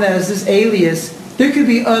 also known as this alias, there could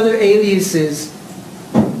be other aliases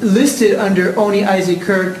listed under Oni Isaac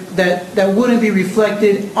Kirk that wouldn't be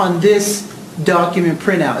reflected on this document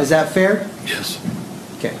printout. Is that fair? Yes.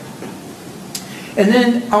 Okay. And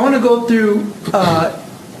then I want to go through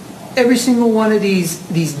every single one of these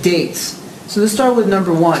dates. So let's start with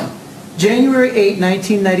number 1. January 8,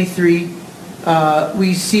 1993,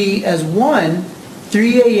 we see as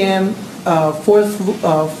 3 a.m.,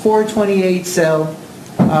 428 cell.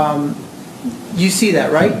 You see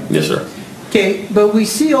that, right? Yes, sir. Okay, but we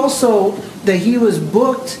see also that he was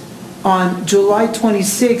booked on July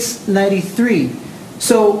 26, 93.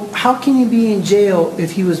 So how can he be in jail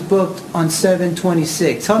if he was booked on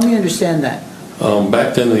 7/26? Help me understand that.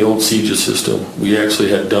 Back then, in the old CJIS system, we actually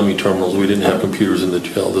had dummy terminals. We didn't have computers in the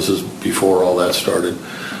jail. This is before all that started.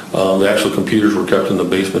 The actual computers were kept in the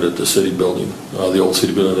basement at the city building, the old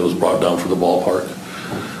city building that was brought down for the ballpark.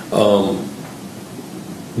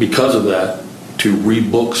 Because of that, to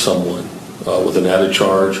rebook someone with an added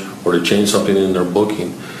charge or to change something in their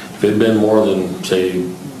booking, if it had been more than, say,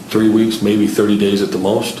 3 weeks, maybe 30 days at the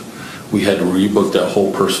most, we had to rebook that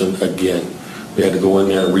whole person again. We had to go in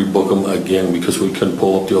there and rebook them again because we couldn't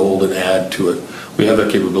pull up the old and add to it. We have that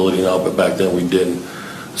capability now, but back then we didn't.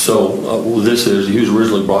 So he was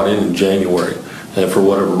originally brought in January. And for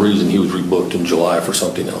whatever reason, he was rebooked in July for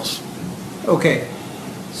something else. Okay.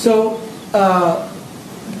 So,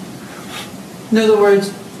 in other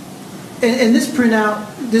words, and this printout,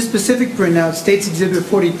 this specific printout, State's Exhibit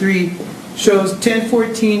 43, shows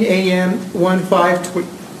 10:14 a.m.,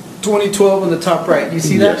 1/5/2012 on the top right. You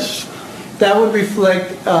see that? Yes. That would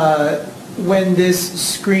reflect when this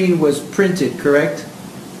screen was printed, correct?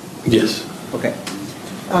 Yes. Okay.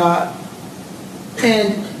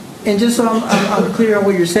 And just so I'm clear on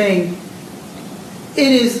what you're saying,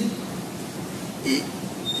 it is,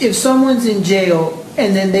 if someone's in jail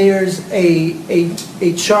and then there's a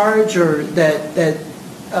charge or that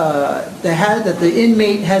the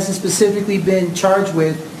inmate hasn't specifically been charged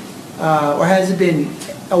with, or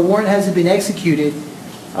a warrant hasn't been executed,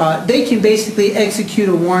 they can basically execute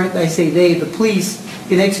a warrant. I say they, the police,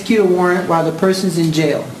 can execute a warrant while the person's in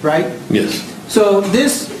jail, right? Yes. So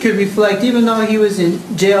this could reflect, even though he was in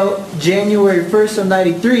jail January 1st of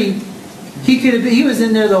 '93, he was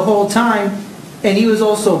in there the whole time, and he was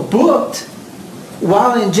also booked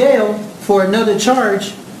while in jail for another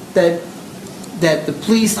charge that the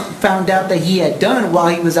police found out that he had done while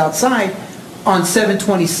he was outside on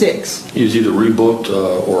 7/26. He was either rebooked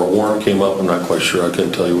or a warrant came up. I'm not quite sure. I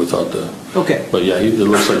couldn't tell you without the... Okay. But yeah, it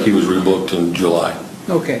looks like he was rebooked in July.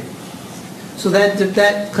 Okay. So that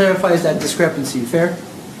clarifies that discrepancy, fair?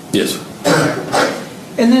 Yes.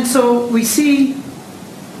 And then so we see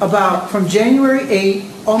about from January 8,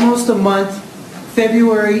 almost a month,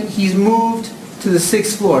 February, he's moved to the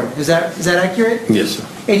 6th floor. Is that accurate? Yes, sir.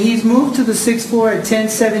 And he's moved to the 6th floor at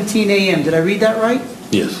 10:17 a.m. Did I read that right?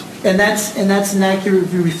 Yes. And that's an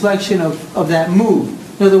accurate reflection of that move.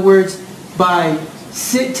 In other words, by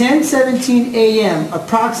 10:17 a.m.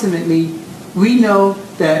 approximately, we know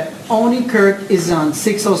that Oni Kirk is on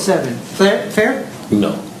 607. Fair?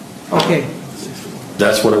 No. Okay.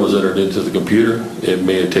 That's when it was entered into the computer. It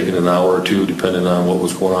may have taken an hour or two, depending on what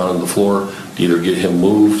was going on the floor, to either get him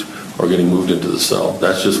moved or getting moved into the cell.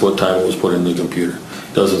 That's just what time it was put in the computer.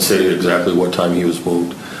 Doesn't say exactly what time he was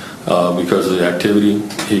moved. Because of the activity,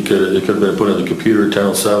 it could have been put in the computer at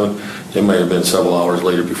 10:07. It may have been several hours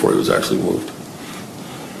later before he was actually moved.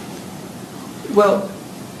 Well,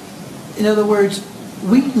 in other words,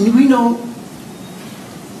 we know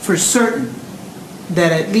for certain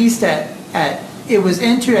that at least it was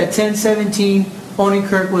entered at 10:17. Oni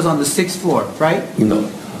Kirk was on the 6th floor, right? No.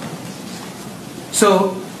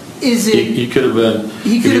 So, is it? He could have been.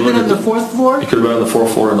 He could have been on the 4th floor. He could have been on the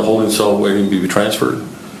 4th floor in the holding cell waiting to be transferred.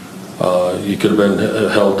 He could have been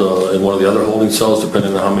held in one of the other holding cells,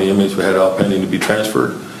 depending on how many inmates we had out pending to be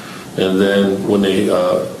transferred. And then when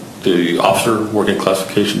the officer working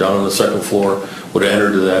classification down on the 2nd floor would have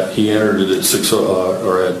entered that, he entered it at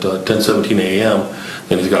 10:17 a.m.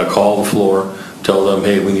 Then he's got to call the floor, tell them,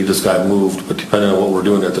 hey, we need this guy moved. But depending on what we're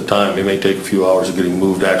doing at the time, it may take a few hours of getting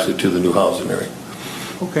moved actually to the new housing area.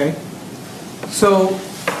 Okay. So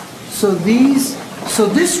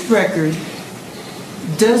this record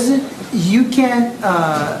doesn't. You can't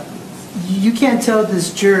tell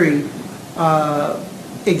this jury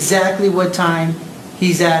exactly what time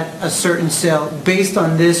he's at a certain cell based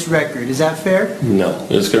on this record. Is that fair? No,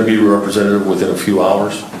 it's going to be representative within a few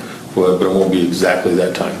hours, but it won't be exactly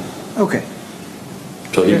that time. Okay.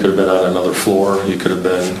 So he could have been on another floor. He could have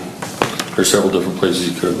been. There's several different places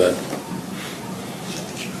he could have been.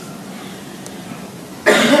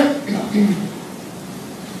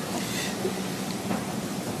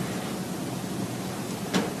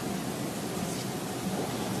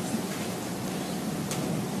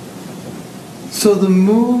 So the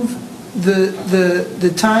move,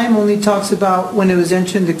 the time only talks about when it was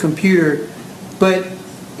entered in the computer, but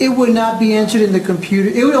it would not be entered in the computer.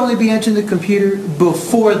 It would only be entered in the computer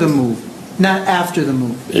before the move, not after the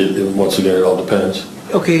move. Once again, it all depends.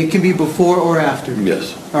 Okay, it can be before or after.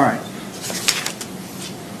 Yes. All right.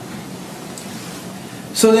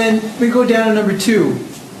 So then we go down to number 2.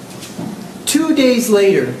 2 days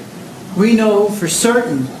later, we know for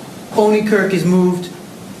certain Oni Kirk is moved.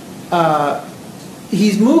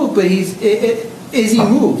 He's moved, but is he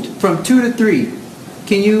moved from 2 to 3?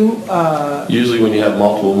 Can you? Usually, when you have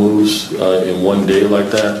multiple moves in one day like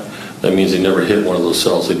that, that means they never hit one of those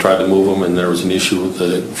cells. They tried to move them, and there was an issue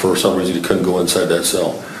that for some reason he couldn't go inside that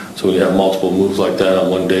cell. So when you have multiple moves like that on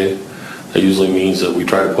one day, that usually means that we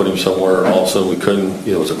tried to put him somewhere, and all of a sudden we couldn't.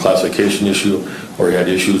 It was a classification issue, or he had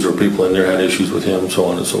issues, or people in there had issues with him, so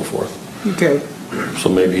on and so forth. Okay. So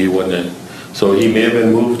maybe he wouldn't. So he may have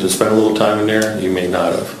been moved and spent a little time in there. He may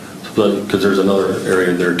not have, because there's another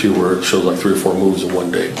area there too where it shows like 3 or 4 moves in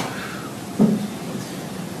one day.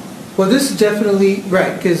 Well, this is definitely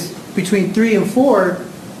right, because between 3 and 4,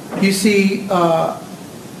 you see a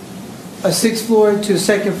 6th floor to a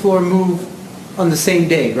 2nd floor move on the same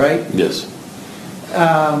day, right? Yes.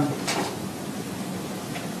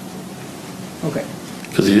 Okay.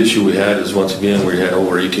 Because the issue we had is, once again, we had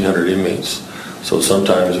over 1,800 inmates. So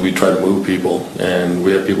sometimes we try to move people, and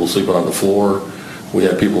we had people sleeping on the floor. We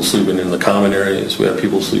had people sleeping in the common areas. We had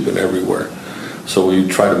people sleeping everywhere. So we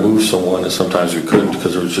tried to move someone, and sometimes we couldn't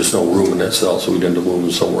because there was just no room in that cell, so we'd end up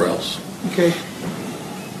moving somewhere else. Okay.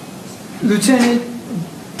 Lieutenant,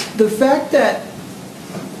 the fact that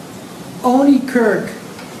Oni Kirk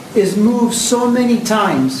is moved so many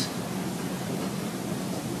times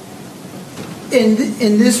in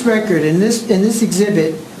this record, in this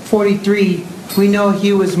exhibit 43, we know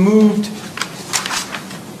he was moved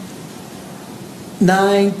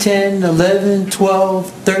 9, 10, 11, 12,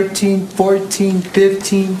 13, 14,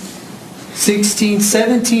 15, 16,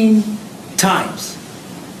 17 times,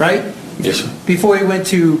 right? Yes, sir. Before he went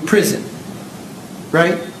to prison,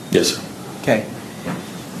 right? Yes, sir. Okay.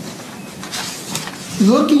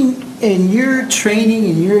 Looking in your training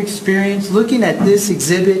and your experience, looking at this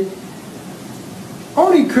exhibit,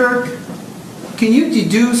 Oni Kirk, can you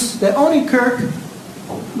deduce that Oni Kirk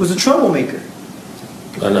was a troublemaker?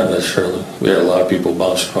 Not necessarily. We had a lot of people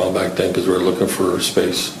bouncing around back then because we were looking for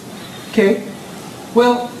space. Okay.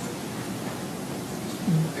 Well,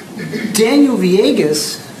 Daniel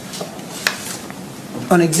Villegas,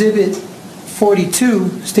 on Exhibit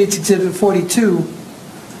 42, State's Exhibit 42,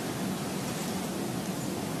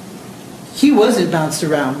 he wasn't bounced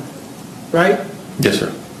around, right? Yes,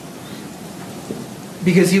 sir.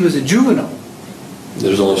 Because he was a juvenile.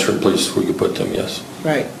 There's only certain places we could put them, yes.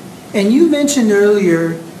 Right. And you mentioned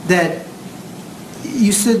earlier that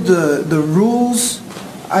you said the rules,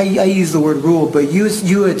 I use the word rule, but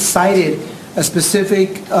you had cited a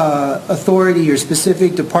specific authority or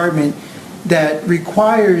specific department that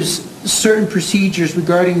requires certain procedures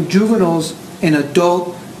regarding juveniles in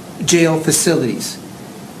adult jail facilities.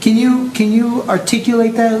 Can you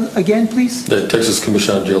articulate that again, please? The Texas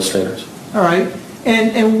Commission on Jail Standards. All right.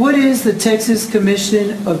 And what is the Texas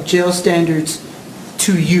Commission of Jail Standards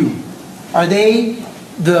to you? Are they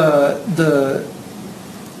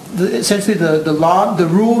essentially the law, the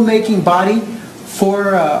rule-making body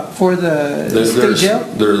for the state jail?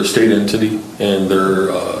 They're a state entity, and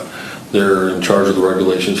they're in charge of the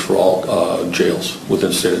regulations for all jails within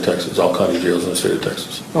the state of Texas, all county jails in the state of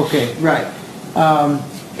Texas. Okay, right.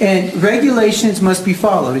 And regulations must be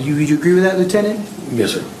followed. Would you agree with that, Lieutenant?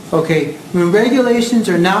 Yes, sir. Okay. When regulations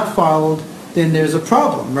are not followed, then there's a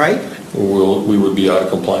problem, right? We would be out of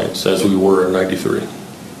compliance, as we were in '93.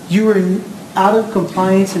 You were out of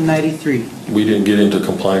compliance in '93. We didn't get into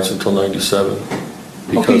compliance until '97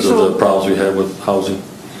 because of the problems we had with housing.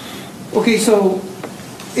 Okay, so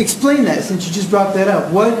explain that, since you just brought that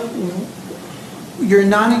up. You're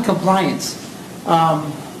not in compliance.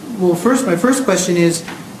 Well, my first question is,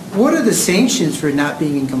 what are the sanctions for not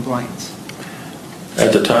being in compliance?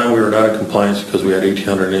 At the time, we were not in compliance because we had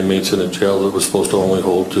 1,800 inmates in a jail that was supposed to only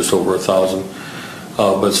hold just over 1,000.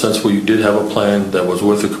 But since we did have a plan that was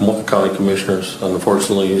with the county commissioners,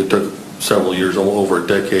 unfortunately, it took several years, over a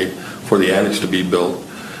decade, for the annex to be built.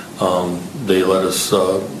 They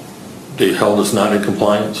held us not in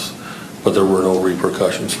compliance, but there were no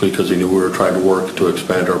repercussions because they knew we were trying to work to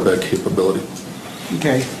expand our bed capability.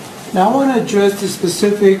 Okay. Now I want to address the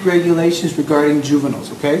specific regulations regarding juveniles,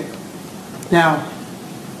 okay? Now,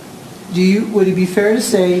 would it be fair to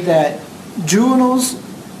say that juveniles,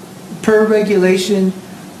 per regulation,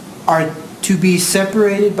 are to be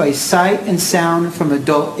separated by sight and sound from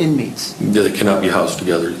adult inmates? Yeah, they cannot be housed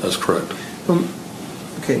together, that's correct.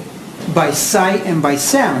 Okay. By sight and by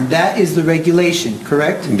sound, that is the regulation,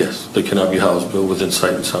 correct? Yes, they cannot be housed within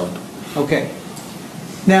sight and sound. Okay.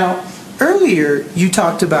 Now, earlier you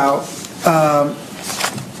talked about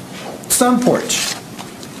sun porch.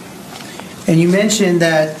 And you mentioned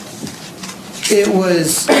that it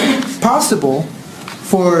was possible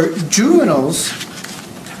for juveniles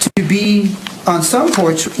to be on sun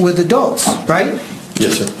porch with adults, right?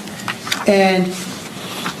 Yes, sir. And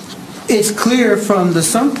it's clear from the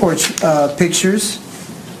sun porch pictures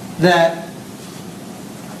that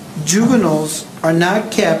juveniles are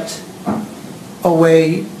not kept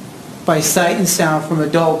away by sight and sound from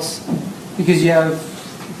adults, because you have,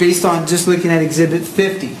 based on just looking at Exhibit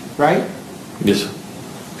 50, right? Yes, sir.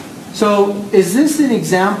 So is this an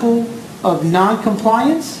example of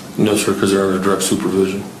non-compliance? No, sir, because they're under direct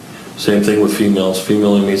supervision. Same thing with females.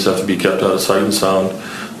 Female inmates have to be kept out of sight and sound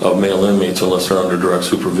of male inmates unless they're under direct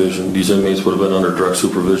supervision. These inmates would have been under direct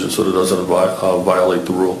supervision, so it doesn't violate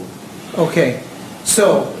the rule. Okay,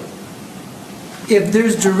 so if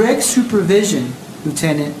there's direct supervision,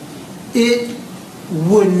 Lieutenant, it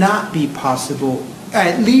would not be possible,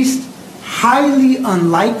 at least highly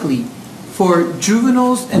unlikely, for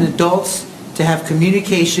juveniles and adults to have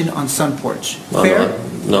communication on Sun Porch. Fair?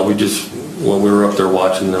 No, we just, when we were up there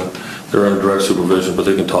watching them, they're under direct supervision, but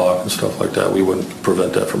they can talk and stuff like that. We wouldn't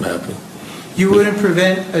prevent that from happening. You wouldn't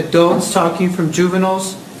prevent adults talking from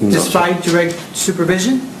juveniles No, sir. despite direct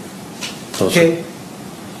supervision? No, sir. Okay.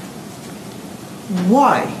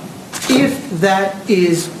 Why? If that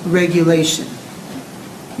is regulation.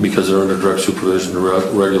 Because they're under direct supervision, the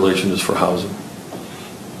regulation is for housing.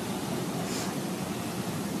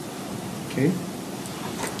 Okay.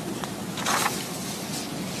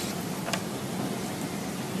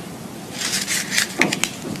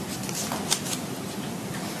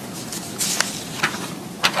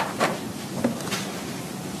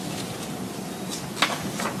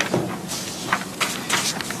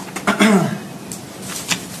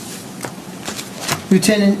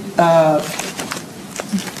 Lieutenant,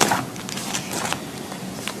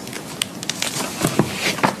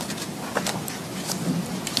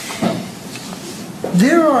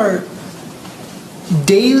 there are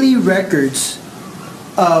daily records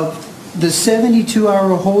of the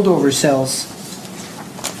 72-hour holdover cells.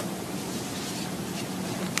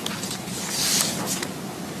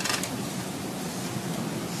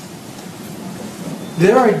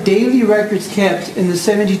 There are daily records kept in the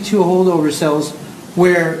 72 holdover cells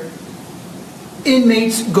where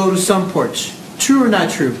inmates go to Sun Porch. True or not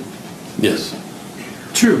true? Yes,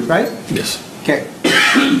 True, right? yes. Okay.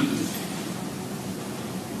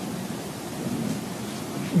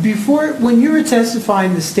 Before, when you were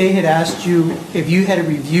testifying, the state had asked you if you had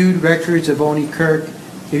reviewed records of Oni Kirk,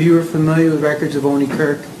 if you were familiar with records of Oni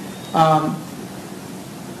Kirk.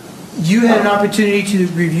 You had an opportunity to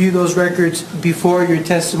review those records before your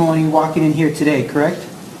testimony walking in here today, correct?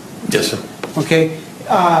 Yes, sir. Okay.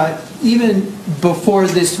 Even before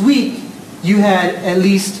this week, you had at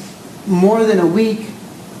least more than a week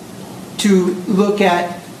to look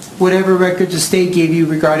at whatever records the state gave you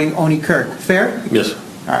regarding Oni Kirk. Fair? Yes, sir.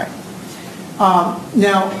 All right.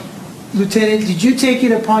 Now, Lieutenant, did you take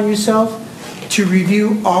it upon yourself to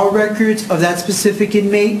review all records of that specific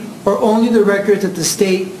inmate, or only the records that the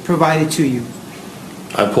state provided to you?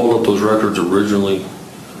 I pulled up those records originally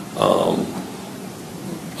a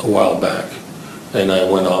while back, and I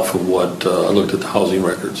went off of what, I looked at the housing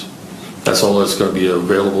records. That's all that's going to be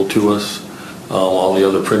available to us. All the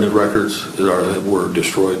other printed records were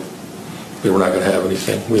destroyed. We were not going to have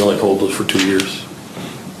anything. We only hold those for 2 years.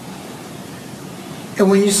 And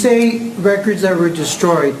when you say records that were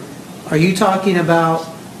destroyed, are you talking about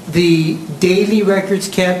the daily records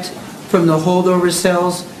kept from the holdover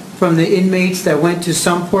cells from the inmates that went to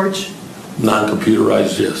Sun Porch?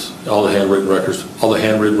 Non-computerized, yes. All the handwritten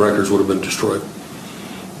records would have been destroyed.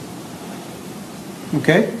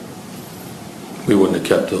 Okay. We wouldn't have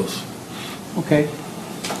kept those. Okay.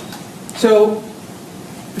 So,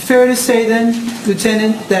 fair to say then,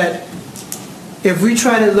 Lieutenant, that if we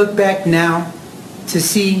try to look back now to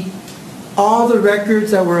see all the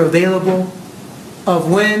records that were available of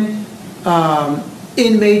when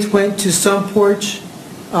inmates went to Sun Porch,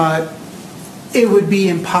 it would be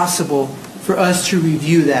impossible for us to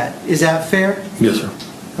review that. Is that fair? Yes, sir.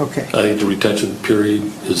 Okay. I think the retention period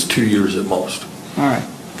is 2 years at most. All right.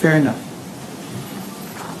 Fair enough.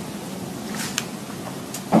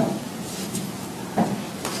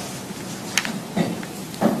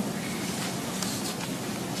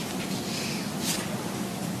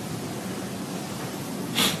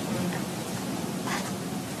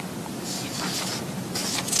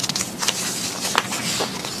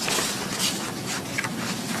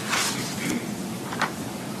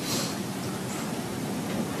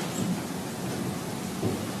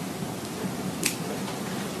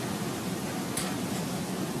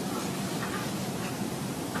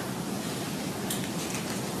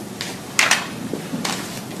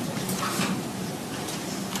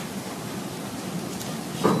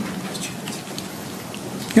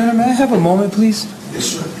 Your Honor, may I have a moment, please? Yes,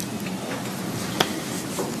 sir.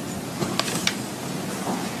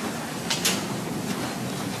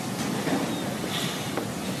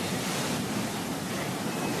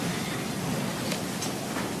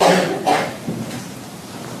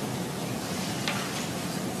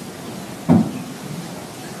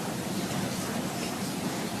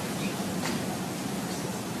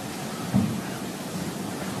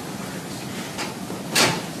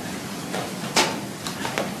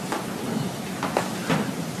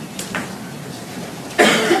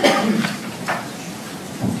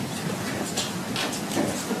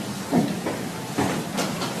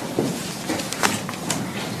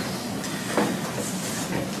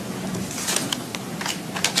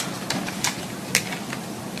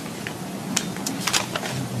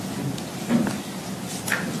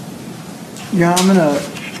 Yeah,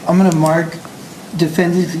 I'm gonna mark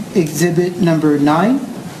defendant exhibit number 9.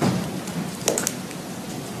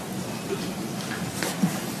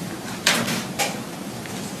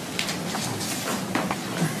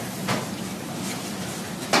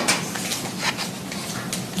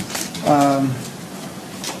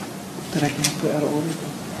 That I can put out of order.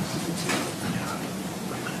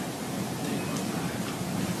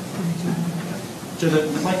 Judge,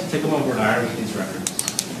 I'd like to take a moment to iron with these records.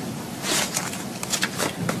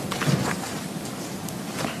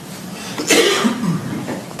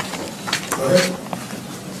 Go ahead.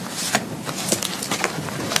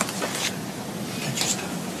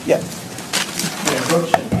 Yeah. May I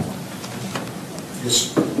approach? Yes.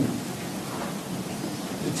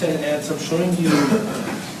 Lieutenant Nance, I'm showing you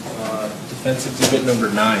defense exhibit number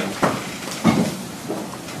 9.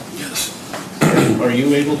 Yes. Are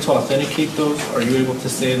you able to authenticate those? Are you able to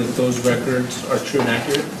say that those records are true and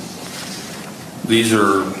accurate? These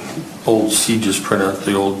are old CGIS printout,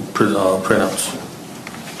 the old printouts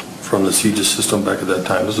from the CGIS system back at that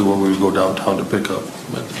time. This is where we would go downtown to pick up.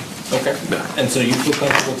 Okay. Yeah. And so you feel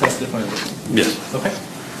comfortable testifying? Yes. Okay.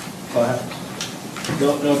 Go ahead.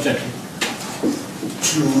 No objection.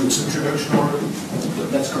 To its introduction order,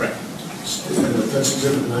 That's correct. and defense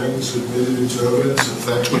exhibit 9 is admitted into evidence, if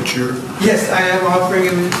that's what you're... Yes, I am offering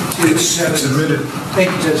him to... It's admitted.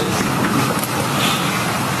 Thank you, Judge.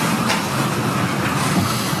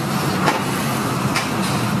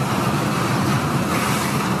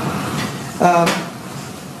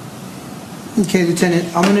 Okay,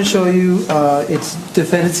 Lieutenant, I'm going to show you, it's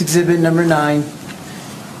defendant's exhibit number 9.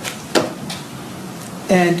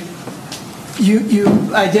 And you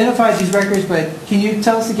identified these records, but can you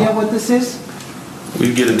tell us again what this is?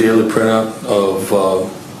 We get a daily printout of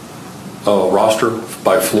a roster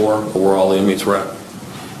by floor of where all the inmates were at.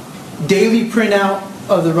 Daily printout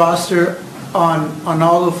of the roster on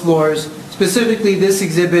all the floors. Specifically, this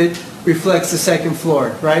exhibit reflects the second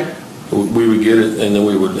floor, right? We would get it and then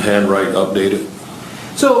we would handwrite, update it.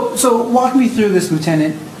 So walk me through this,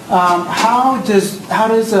 Lieutenant. How does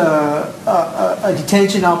a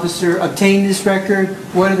detention officer obtain this record?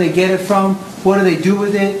 Where do they get it from? What do they do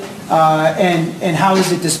with it? And how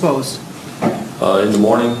is it disposed? In the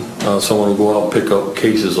morning, someone will go out and pick up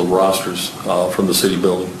cases of rosters from the city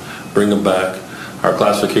building, bring them back. Our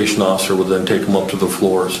classification officer would then take them up to the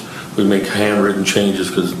floors. We make handwritten changes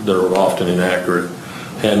because they're often inaccurate.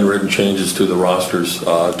 Handwritten changes to the rosters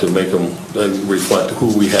to make them reflect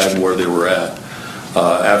who we had and where they were at.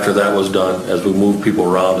 After that was done, as we moved people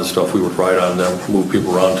around and stuff, we would write on them, move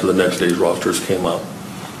people around to the next day's rosters came out.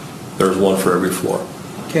 There's one for every floor.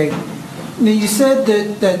 Okay. Now you said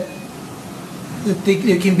that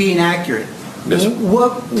it can be inaccurate. Yes, sir.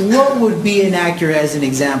 What would be inaccurate as an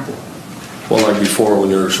example? Well, like before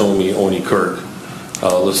when you were showing me Oni Kirk,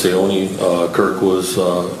 let's say Oni Kirk was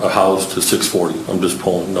housed to 640. I'm just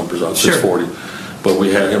pulling numbers out, 640. Sure. But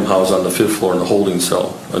we had him housed on the 5th floor in the holding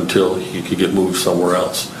cell until he could get moved somewhere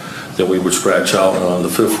else. Then we would scratch out, and on the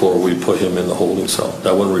 5th floor we'd put him in the holding cell.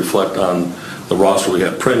 That wouldn't reflect on the roster we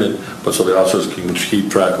had printed, but so the officers can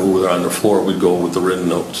keep track of who were on the floor, we'd go with the written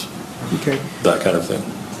notes. Okay. That kind of thing.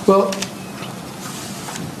 Well,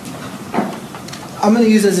 I'm going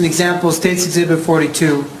to use as an example State's Exhibit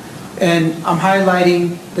 42, and I'm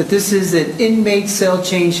highlighting that this is an inmate cell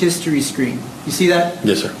change history screen. You see that?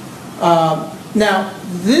 Yes, sir. Now,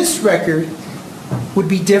 this record would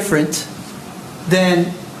be different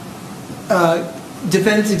than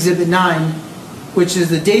Defendant's Exhibit 9, which is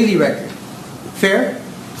the daily record. Fair?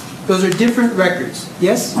 Those are different records,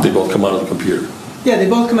 yes? They both come out of the computer. Yeah, they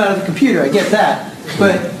both come out of the computer, I get that.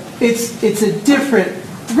 But it's a different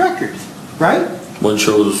record, right? One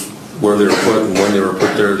shows where they were put and when they were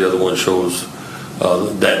put there. The other one shows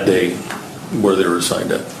that day where they were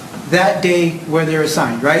assigned at. That day where they're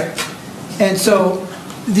assigned, right? And so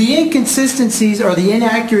the inconsistencies or the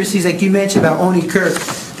inaccuracies like you mentioned about Oni Kirk,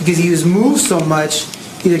 because he was moved so much,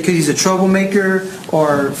 either because he's a troublemaker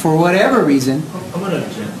or for whatever reason. I'm going to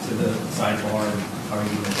object to the sidebar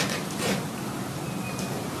argument.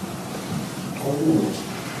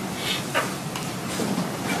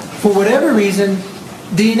 For whatever reason,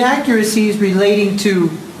 the inaccuracies relating to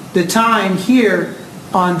the time here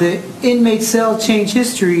on the inmate cell change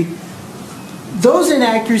history, those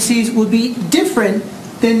inaccuracies would be different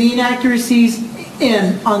than the inaccuracies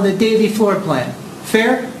on the daily floor plan.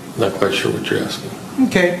 Fair? Not quite sure what you're asking.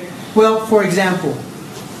 Okay. Well, for example,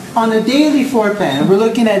 on the daily floor plan, we're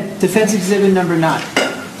looking at Defense Exhibit number 9.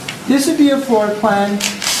 This would be a floor plan,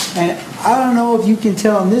 and I don't know if you can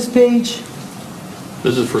tell on this page.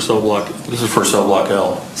 This is for cell block. This is for cell block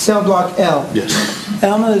L. Cell block L. Yes.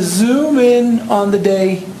 And I'm gonna zoom in on the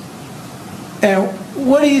day. And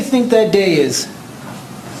what do you think that day is?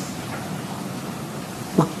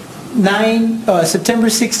 September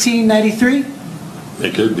 16, 93?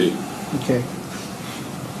 It could be. Okay.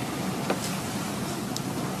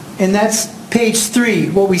 And that's page 3,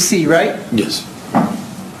 what we see, right? Yes.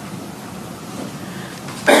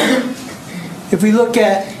 If we look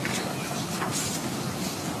at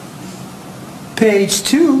page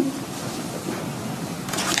 2,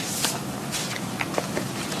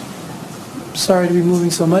 sorry to be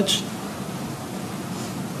moving so much.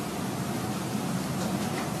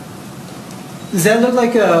 Does that look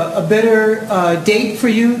like a better date for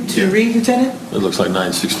you to Yeah. read, Lieutenant? It looks like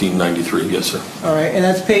 9/16/93. Yes, sir. All right, and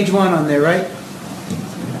that's page 1 on there, right?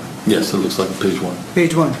 Yes, it looks like page 1.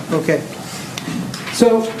 Page 1, okay.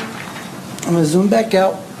 So, I'm going to zoom back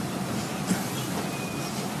out.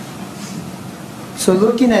 So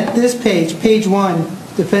looking at this page, page 1,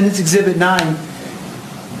 Defendant's Exhibit 9,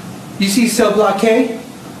 you see cell block K?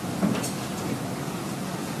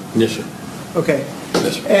 Yes, sir. Okay.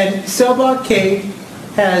 Yes, sir. And cell block K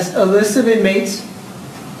has a list of inmates,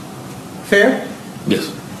 fair? Yes.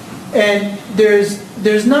 And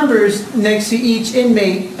there's numbers next to each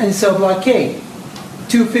inmate in cell block K.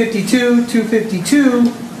 252,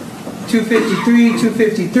 252, 253,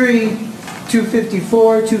 253,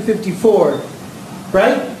 254, 254,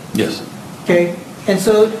 right? Yes. Okay, and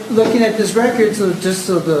so looking at this record, so just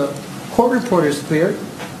so the court reporter is clear,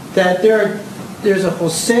 that there's a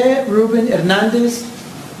Jose Ruben Hernandez,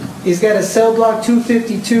 he's got a cell block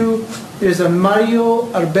 252, there's a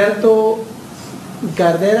Mario Alberto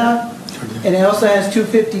Gardera, and it also has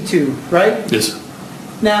 252, right? Yes, sir.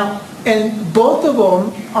 Now, and both of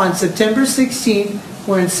them on September 16th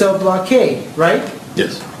were in cell block K, right?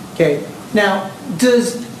 Yes. Okay, now,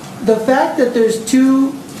 does the fact that there's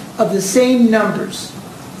 2 of the same numbers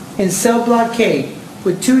in cell block K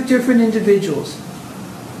with 2 different individuals,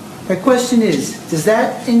 my question is, does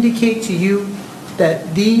that indicate to you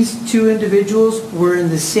that these 2 individuals were in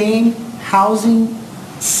the same housing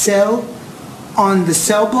cell on the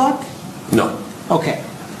cell block? No. Okay.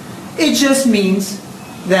 It just means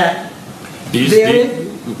that These-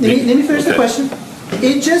 let me finish the okay. question.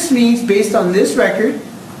 It just means, based on this record,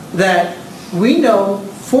 that we know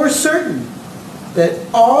for certain that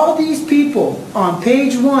all these people on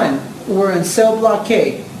page 1 were in cell block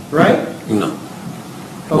K, right? No.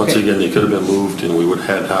 Once Okay. again, they could have been moved and we would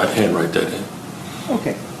have had to handwrite that in.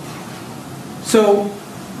 Okay. So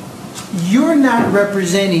you're not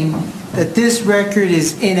representing that this record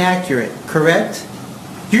is inaccurate, correct?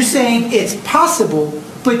 You're saying it's possible,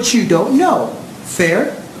 but you don't know.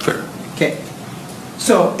 Fair? Fair. Okay.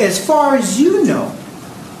 So as far as you know,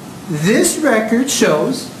 this record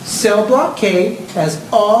shows cell block K has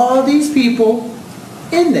all these people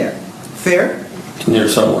in there. Fair? Near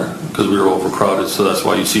somewhere, because we were overcrowded, so that's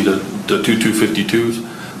why you see the 252s,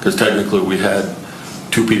 because technically we had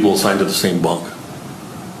 2 people assigned to the same bunk.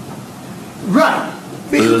 Right.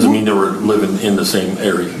 But it doesn't mean they were living in the same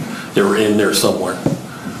area. They were in there somewhere.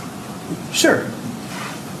 Sure.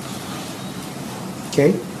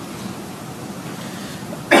 Okay.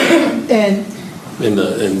 And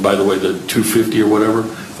by the way, the 250 or whatever,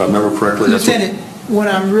 if I remember correctly, that's what... Lieutenant, when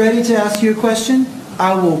I'm ready to ask you a question,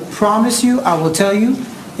 I will promise you, I will tell you.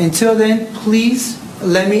 Until then, please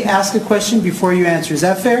let me ask a question before you answer. Is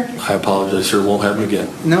that fair? I apologize, sir, won't happen again.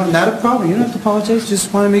 No, not a problem. You don't have to apologize.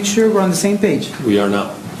 Just want to make sure we're on the same page. We are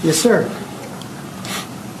now. Yes, sir.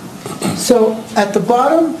 So at the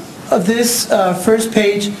bottom of this first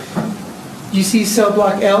page, you see cell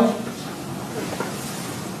block L,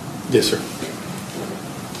 Yes, sir.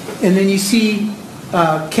 and then you see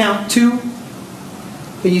count 2,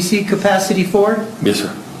 and you see capacity 4. Yes,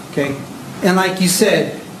 sir. Okay, and like you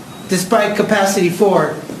said, despite capacity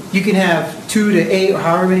 4, you can have 2 to 8 or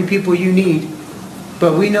however many people you need.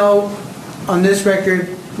 But we know on this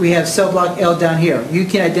record, we have cell block L down here. You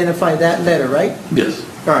can identify that letter, right? Yes.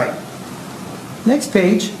 All right. Next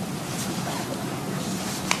page.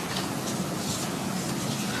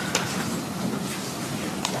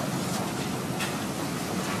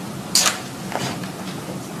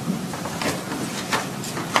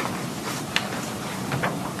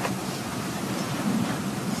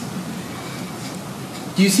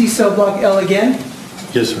 Do you see cell block L again?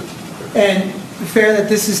 Yes, sir. And fair that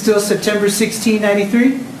this is still September 16,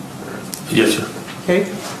 93? Yes, sir. Okay.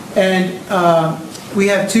 And we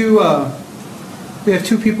have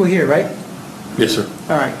 2 people here, right? Yes, sir.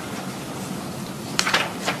 All right.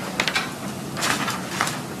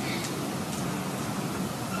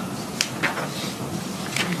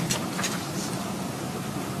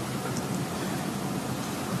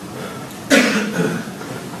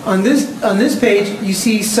 on this page, you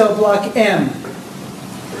see cell block M.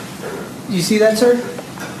 You see that, sir?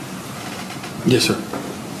 Yes, sir.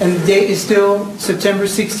 And the date is still September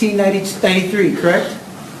 16, 1993, correct?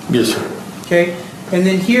 Yes, sir. Okay. And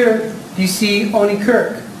then here, you see Oni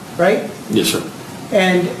Kirk, right? Yes, sir.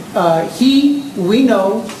 And we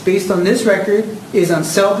know, based on this record, is on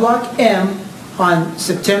cell block M on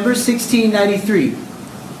September 16, 93.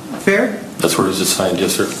 Fair? That's where it was assigned,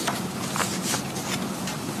 yes, sir.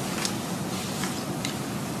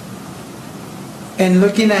 And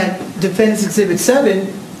looking at Defense Exhibit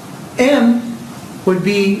 7, M would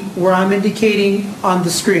be where I'm indicating on the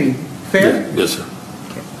screen. Fair? Yeah, yes, sir.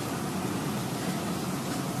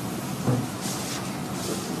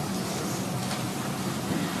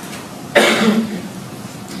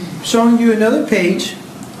 Showing you another page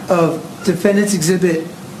of Defendant's Exhibit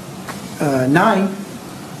 9,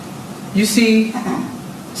 you see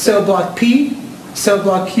cell block P, cell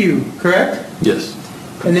block Q, correct? Yes.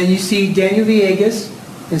 And then you see Daniel Villegas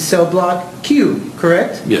in cell block Q,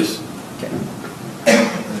 correct? Yes. Okay.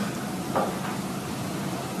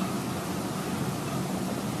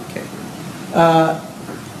 Okay.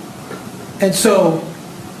 And so,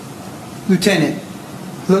 Lieutenant,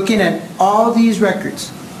 looking at all these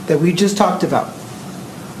records that we just talked about,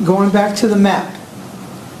 going back to the map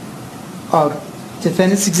of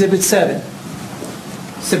Defendant's Exhibit 7,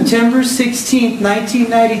 September 16th,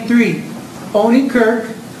 1993, Oni Kirk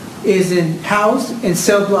is housed in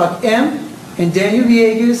cell block M, and Daniel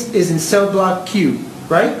Villegas is in cell block Q,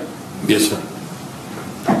 right? Yes, sir.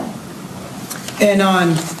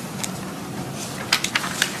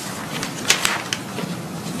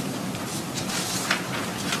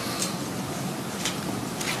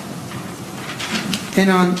 And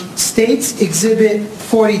on State's Exhibit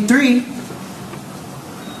 43,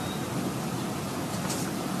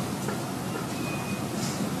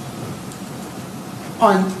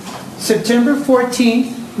 on September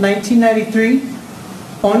 14th, 1993,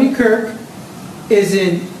 Oni Kirk is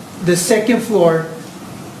in the second floor,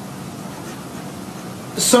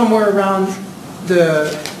 somewhere around the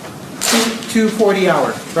 2:40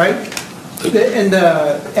 hour, right?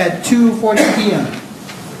 At 2:40 p.m.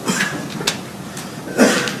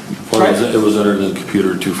 Well, Right. it was entered in the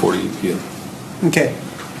computer at 2:40 p.m. Okay.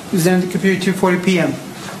 It was in the computer 2:40 p.m.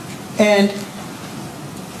 And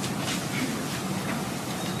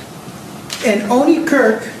Oni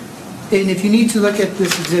Kirk, and if you need to look at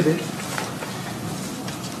this exhibit,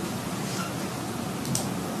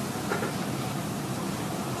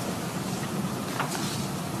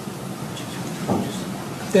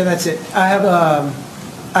 then that's it. I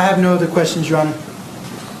have no other questions, Your Honor.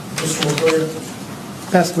 Mr.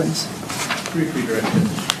 McCoy? Past witness. Briefly directed.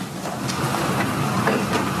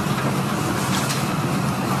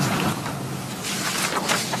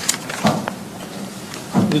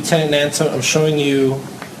 Lieutenant Nance, I'm showing you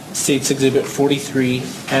State's Exhibit 43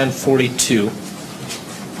 and 42.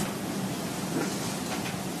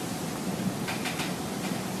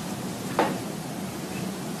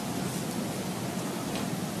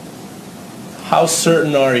 How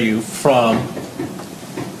certain are you from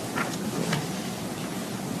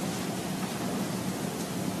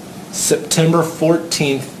September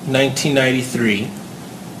 14th, 1993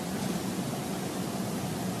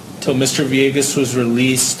 till Mr. Villegas was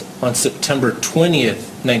released on September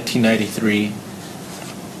 20th, 1993,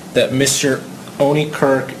 that Mr. Oni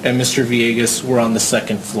Kirk and Mr. Villegas were on the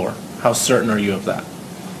second floor? How certain are you of that?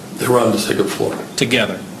 They were on the second floor.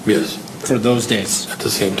 Together? Yes, For those days? at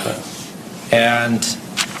the same time. And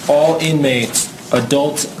all inmates,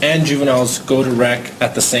 adults and juveniles, go to rec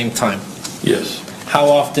at the same time? Yes, How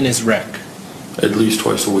often is rec? at least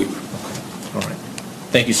twice a week. All right.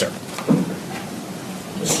 Thank you, sir.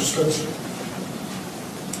 Mr. Spencer?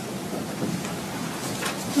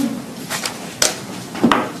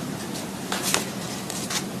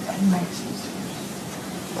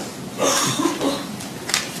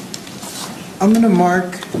 I'm going to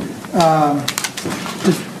mark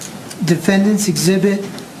Defendant's Exhibit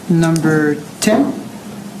number 10.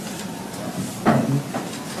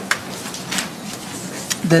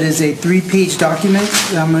 That is a 3-page document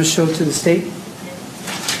that I'm going to show to the state.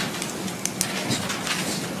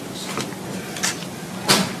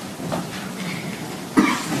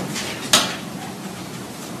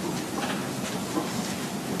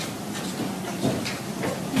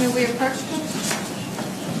 May we approach them?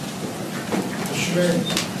 Mr.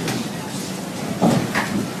 Mayor?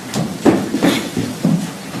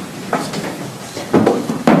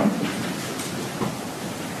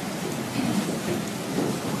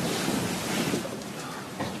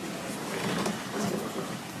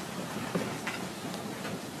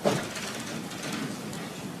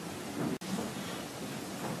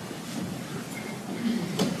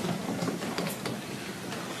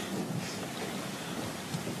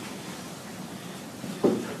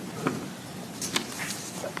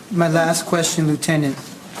 my last question, Lieutenant.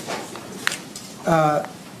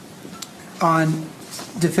 On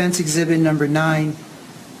Defense Exhibit number 9,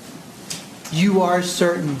 you are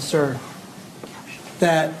certain, sir,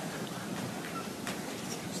 that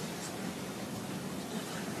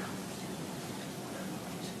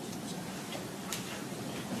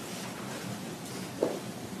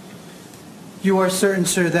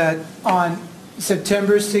on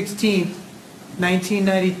September 16th,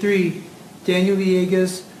 1993, Daniel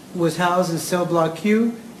Villegas was housed in cell block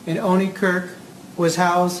Q and Oni Kirk was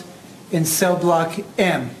housed in cell block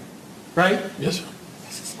M, right? Yes, sir.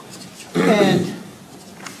 And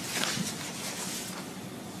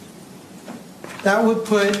that would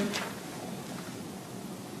put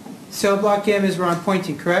cell block M is where I'm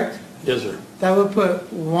pointing, correct? Yes, sir. That would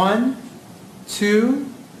put 1,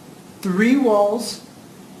 2, 3 walls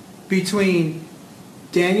between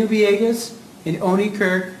Daniel Villegas and Oni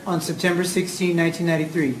Kirk on September 16,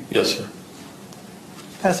 1993. Yes, sir.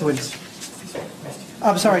 Pass the witness.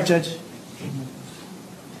 I'm sorry, Judge.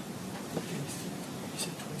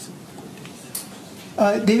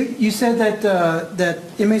 You said that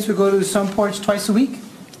inmates would go to some ports twice a week?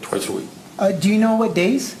 Twice a week. Do you know what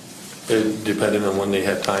days? It depended on when they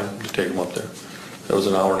had time to take them up there. That was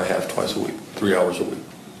an hour and a half twice a week, 3 hours a week.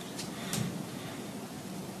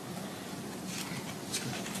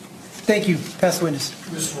 Thank you. Pass the witness.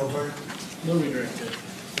 Mr. Montgomery? No redirect, Judge.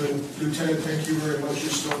 Lieutenant, thank you very much.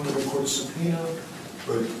 You're still under the court subpoena,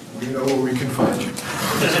 but we know where we can find you.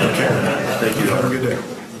 Thank you. Have a good day.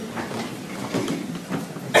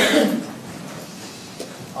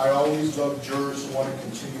 I always love jurors who want to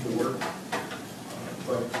continue to work,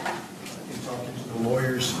 but in talking to the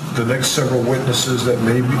lawyers, the next several witnesses that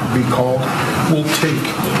may be called will take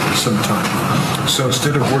some time. So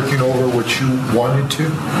instead of working over what you wanted to,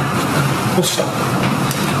 we'll stop.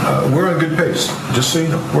 We're on good pace, just so you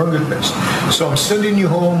know, we're on good pace. So I'm sending you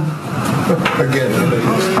home, again,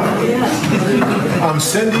 I'm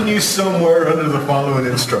sending you somewhere under the following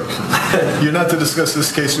instructions. You're not to discuss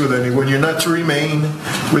this case with anyone. You're not to remain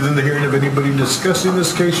within the hearing of anybody discussing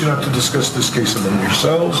this case. You're not to discuss this case among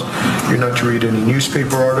yourselves. You're not to read any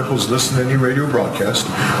newspaper articles, listen to any radio broadcast,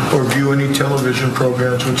 or view any television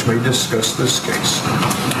programs which may discuss this case.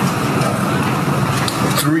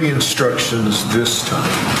 3 instructions this time.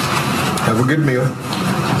 Have a good meal.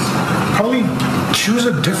 Probably choose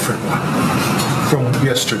a different one from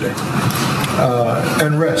yesterday.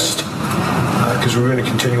 And rest, because we're going to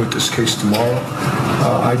continue with this case tomorrow.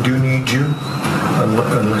 I do need you,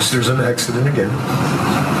 unless there's an accident again,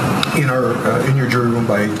 in your jury room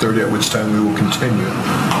by 8:30, at which time we will continue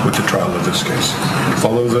with the trial of this case.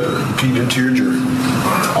 Follow the Pete into your jury.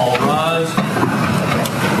 All